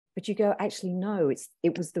 But you go, actually, no,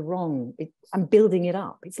 it was the wrong. I'm building it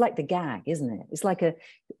up. It's like the gag, isn't it? It's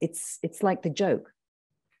like the joke.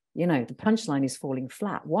 You know, the punchline is falling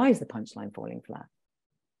flat. Why is the punchline falling flat?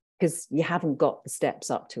 Because you haven't got the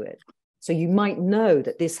steps up to it. So you might know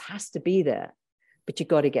that this has to be there, but you've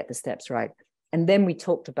got to get the steps right. And then we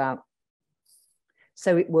talked about,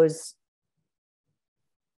 so it was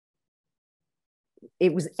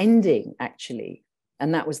ending, actually.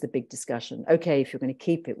 And that was the big discussion. Okay, if you're going to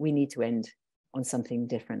keep it, we need to end on something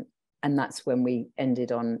different. And that's when we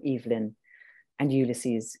ended on Evelyn and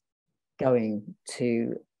Ulysses going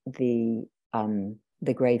to the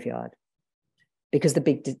graveyard, because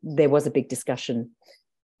there was a big discussion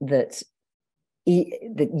that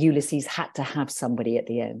Ulysses had to have somebody at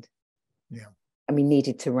the end. Yeah. And we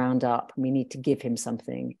needed to round up, and we need to give him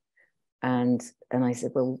something. And I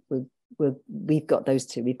said, well, we've got those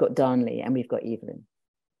two. We've got Darnley and we've got Evelyn.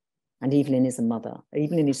 And Evelyn is a mother.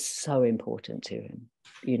 Evelyn is so important to him,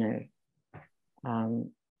 you know,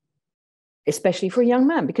 especially for a young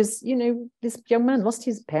man, because, you know, this young man lost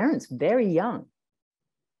his parents very young,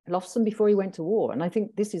 lost them before he went to war. And I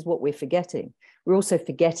think this is what we're forgetting. We're also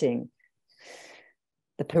forgetting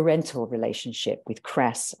the parental relationship with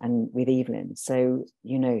Cress and with Evelyn. So,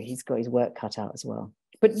 you know, he's got his work cut out as well.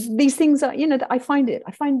 But these things are, you know, I find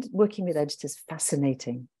working with editors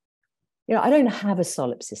fascinating. You know, I don't have a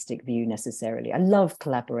solipsistic view necessarily. I love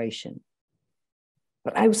collaboration,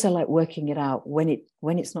 but I also like working it out when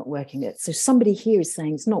it's not working. So somebody here is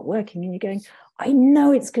saying it's not working, and you're going, I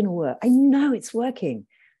know it's going to work. I know it's working.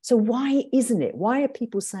 So why isn't it? Why are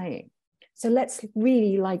people saying? So let's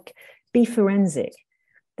really like be forensic.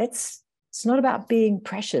 It's not about being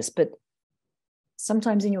precious, but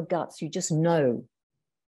sometimes in your guts, you just know,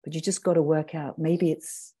 but you just got to work out. Maybe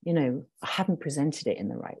it's, you know, I haven't presented it in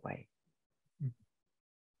the right way.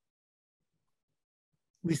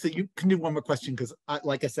 Lisa, you can do one more question, because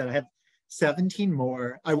like I said, I have 17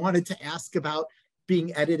 more. I wanted to ask about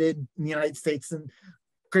being edited in the United States and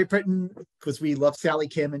Great Britain, because we love Sally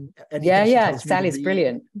Kim, and yeah, Sally's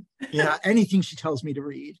brilliant. Yeah, anything she tells me to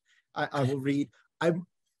read, I will read.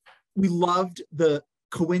 We loved the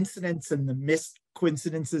coincidence and the missed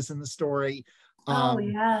coincidences in the story. Oh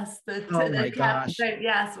yes, my gosh,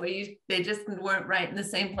 yes, where they just weren't right in the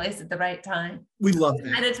same place at the right time. We love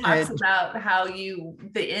that. And it talks about how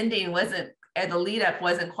the ending wasn't, and the lead up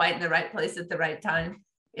wasn't quite in the right place at the right time.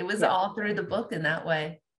 It was all through the book in that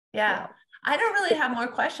way. Yeah. I don't really have more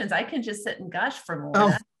questions. I can just sit and gush for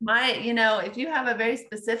more. That's you know, if you have a very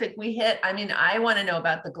specific, I want to know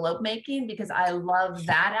about the globe making, because I love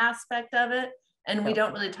that aspect of it. And we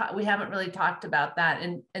haven't really talked about that.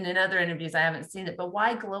 And in other interviews, I haven't seen it, but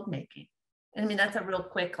why globe making? I mean, that's a real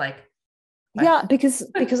quick, yeah, because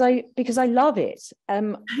I love it.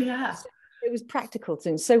 Yeah. It was practical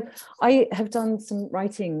things. So I have done some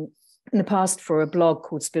writing in the past for a blog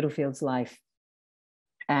called Spitalfield's Life.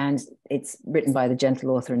 And it's written by the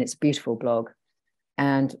gentle author, and it's a beautiful blog.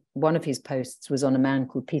 And one of his posts was on a man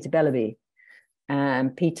called Peter Bellaby.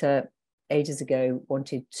 And Peter, ages ago,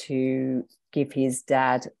 wanted to give his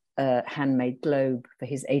dad a handmade globe for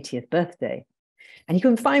his 80th birthday. And he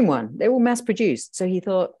couldn't find one. They were all mass produced. So he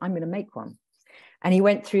thought, I'm going to make one. And he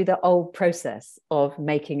went through the old process of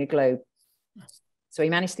making a globe. So he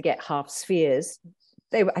managed to get half spheres.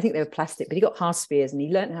 I think they were plastic, but he got half spheres, and he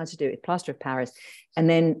learned how to do it with plaster of Paris. And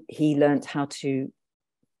then he learned how to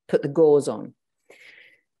put the gauze on.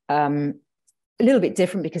 A little bit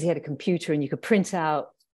different, because he had a computer and you could print out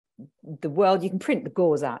the world. You can print the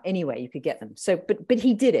gauze out anyway, you could get them. So, but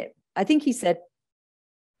he did it. I think he said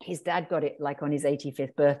his dad got it like on his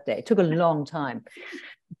 85th birthday. It took a long time,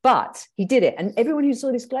 but he did it. And everyone who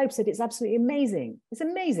saw this globe said, it's absolutely amazing. It's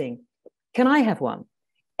amazing. Can I have one?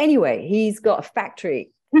 Anyway, he's got a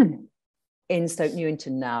factory in Stoke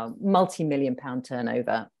Newington now, multi-million-pound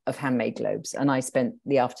turnover of handmade globes. And I spent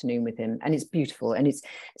the afternoon with him, and it's beautiful. And it's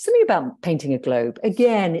something about painting a globe.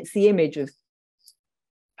 Again, it's the image of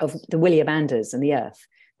the William Anders and the earth.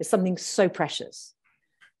 There's something so precious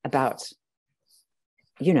about,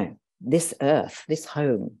 you know, this earth, this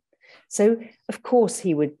home. So of course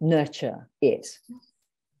he would nurture it.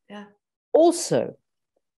 Yeah. Also,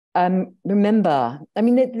 remember, I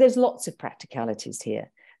mean, there's lots of practicalities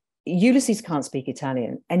here. Ulysses can't speak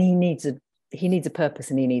Italian, and he needs a purpose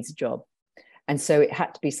and he needs a job. And so it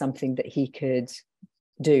had to be something that he could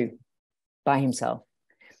do by himself.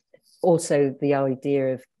 Also, the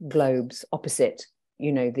idea of globes opposite,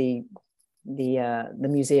 you know, the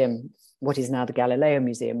museum, what is now the Galileo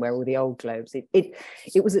Museum, where all the old globes. It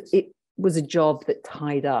was a job that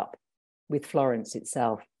tied up with Florence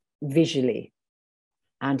itself visually,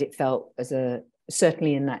 and it felt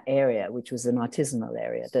certainly in that area, which was an artisanal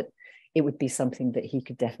area, that it would be something that he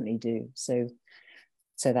could definitely do. So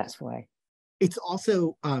that's why. It's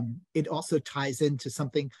also it also ties into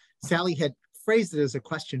something Sally had phrased it as a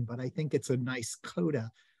question, but I think it's a nice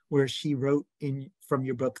coda where she wrote from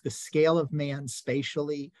your book, the scale of man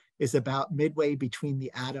spatially is about midway between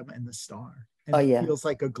the atom and the star. And it feels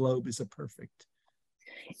like a globe is a perfect.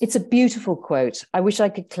 It's a beautiful quote. I wish I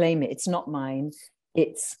could claim it. It's not mine.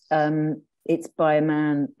 It's by a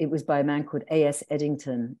man. It was by a man called A.S.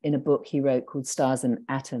 Eddington in a book he wrote called Stars and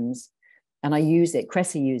Atoms. And I use it.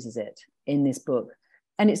 Cressy uses it in this book.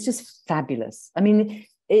 And it's just fabulous. I mean,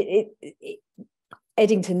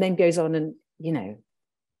 Eddington then goes on and, you know,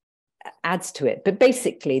 adds to it. But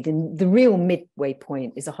basically, the real midway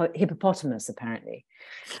point is a hippopotamus, apparently.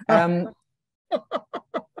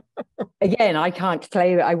 Again, I can't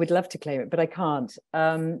claim it. I would love to claim it, but I can't.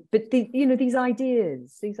 But these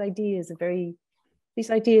ideas,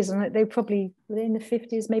 and they're probably in the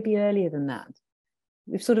 50s, maybe earlier than that.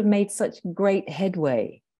 We've sort of made such great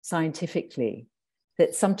headway scientifically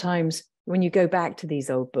that sometimes when you go back to these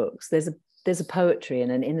old books, there's a poetry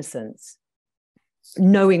and an innocence,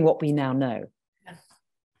 knowing what we now know. Yes.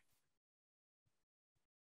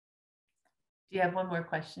 Do you have one more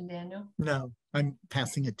question, Daniel? No, I'm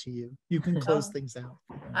passing it to you. You can close things out.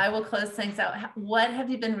 I will close things out. What have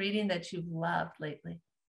you been reading that you've loved lately?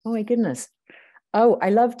 Oh my goodness. Oh, I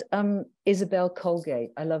loved Isabel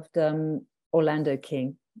Colgate. I loved Orlando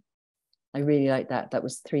King. I really liked that. That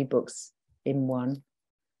was 3 books in one.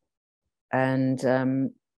 And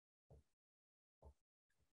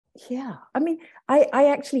yeah, I mean, I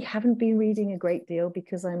actually haven't been reading a great deal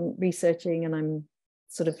because I'm researching and I'm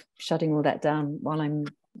sort of shutting all that down while I'm,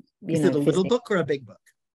 Is it a little book or a big book?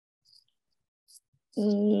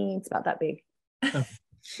 It's about that big. That's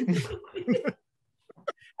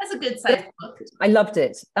a good sized book. I loved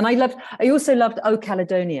it. And I also loved O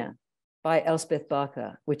Caledonia by Elspeth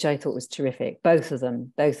Barker, which I thought was terrific. Both of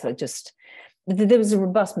them, both are just, there was a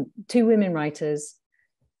robust, 2 women writers,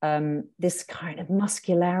 this kind of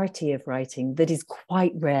muscularity of writing that is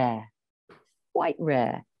quite rare.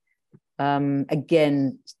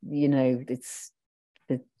 Again, you know, it's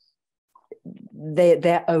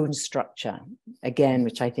their own structure again,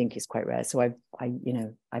 which I think is quite rare. So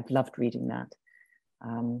I've loved reading that.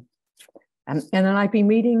 And then I've been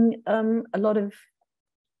reading a lot of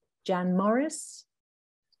Jan Morris.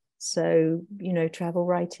 So, you know, travel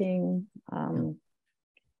writing.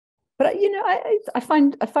 But, you know, I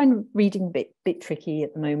find reading a bit tricky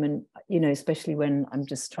at the moment, you know, especially when I'm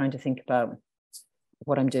just trying to think about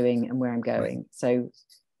what I'm doing and where I'm going. Right. So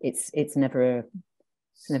it's never,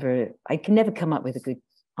 I can never come up with a good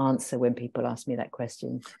answer when people ask me that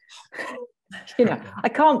question. You know, I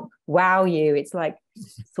can't wow you. It's like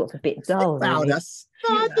sort of a bit dull. Wowed really. us.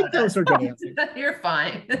 No, I think those are good answers. You're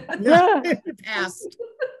fine. Yeah. Passed.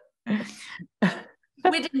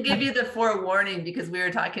 We didn't give you the forewarning because we were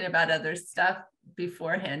talking about other stuff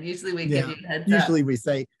beforehand. Usually we give you a heads up. Usually we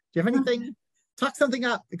say, do you have anything? Talk something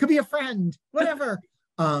up. It could be a friend, whatever.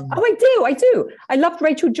 Oh, I do. I loved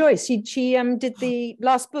Rachel Joyce. She did the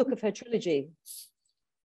last book of her trilogy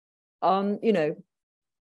on, you know,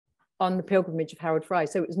 on the pilgrimage of Harold Fry.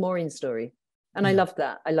 So it was Maureen's story. And I loved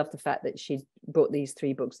that. I loved the fact that she brought these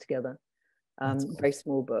 3 books together. Cool. Very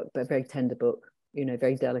small book, but very tender book, you know,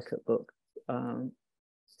 very delicate book.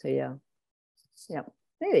 So yeah.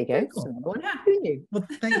 There you go. Cool. Who knew? Well,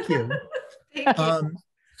 thank you. Thank you.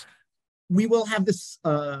 We will have this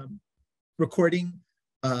recording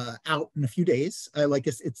out in a few days. Like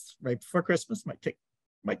it's right before Christmas.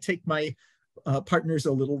 Might take my partners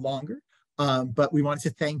a little longer. But we wanted to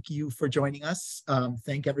thank you for joining us.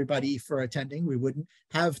 Thank everybody for attending. We wouldn't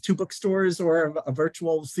have 2 bookstores or a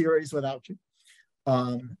virtual series without you.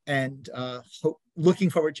 Looking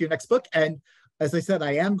forward to your next book. And as I said,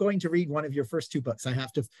 I am going to read one of your first 2 books. I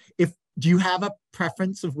have to, do you have a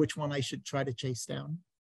preference of which one I should try to chase down?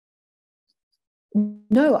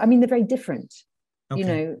 No, I mean, they're very different. Okay. You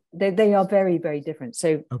know, they are very, very different.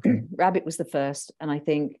 So Rabbit was the first. And I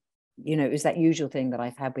think, you know, it was that usual thing that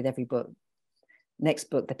I've had with every book. Next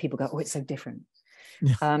book that people go, oh, it's so different.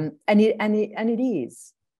 And it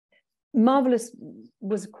is. Marvelous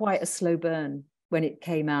was quite a slow burn when it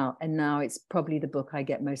came out, and now it's probably the book I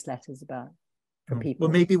get most letters about from people.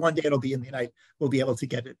 Well, maybe one day it'll be in the United. We'll be able to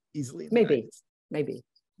get it easily. Maybe.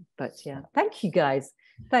 But yeah, thank you guys.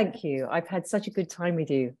 Thank you. I've had such a good time with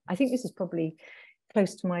you. I think this is probably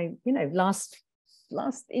close to my,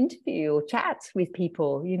 last interview or chat with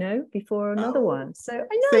people, before another one. So I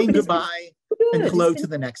know. Saying goodbye and hello to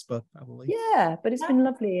the next book, probably. Yeah, but it's been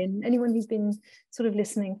lovely. And anyone who's been sort of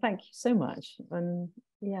listening, thank you so much. And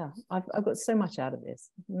yeah, I've got so much out of this.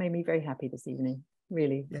 It made me very happy this evening.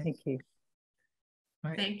 Really. Yeah. Thank you.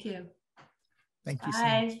 All right. Thank you. Thank you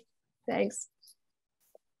Bye. so much. Thanks.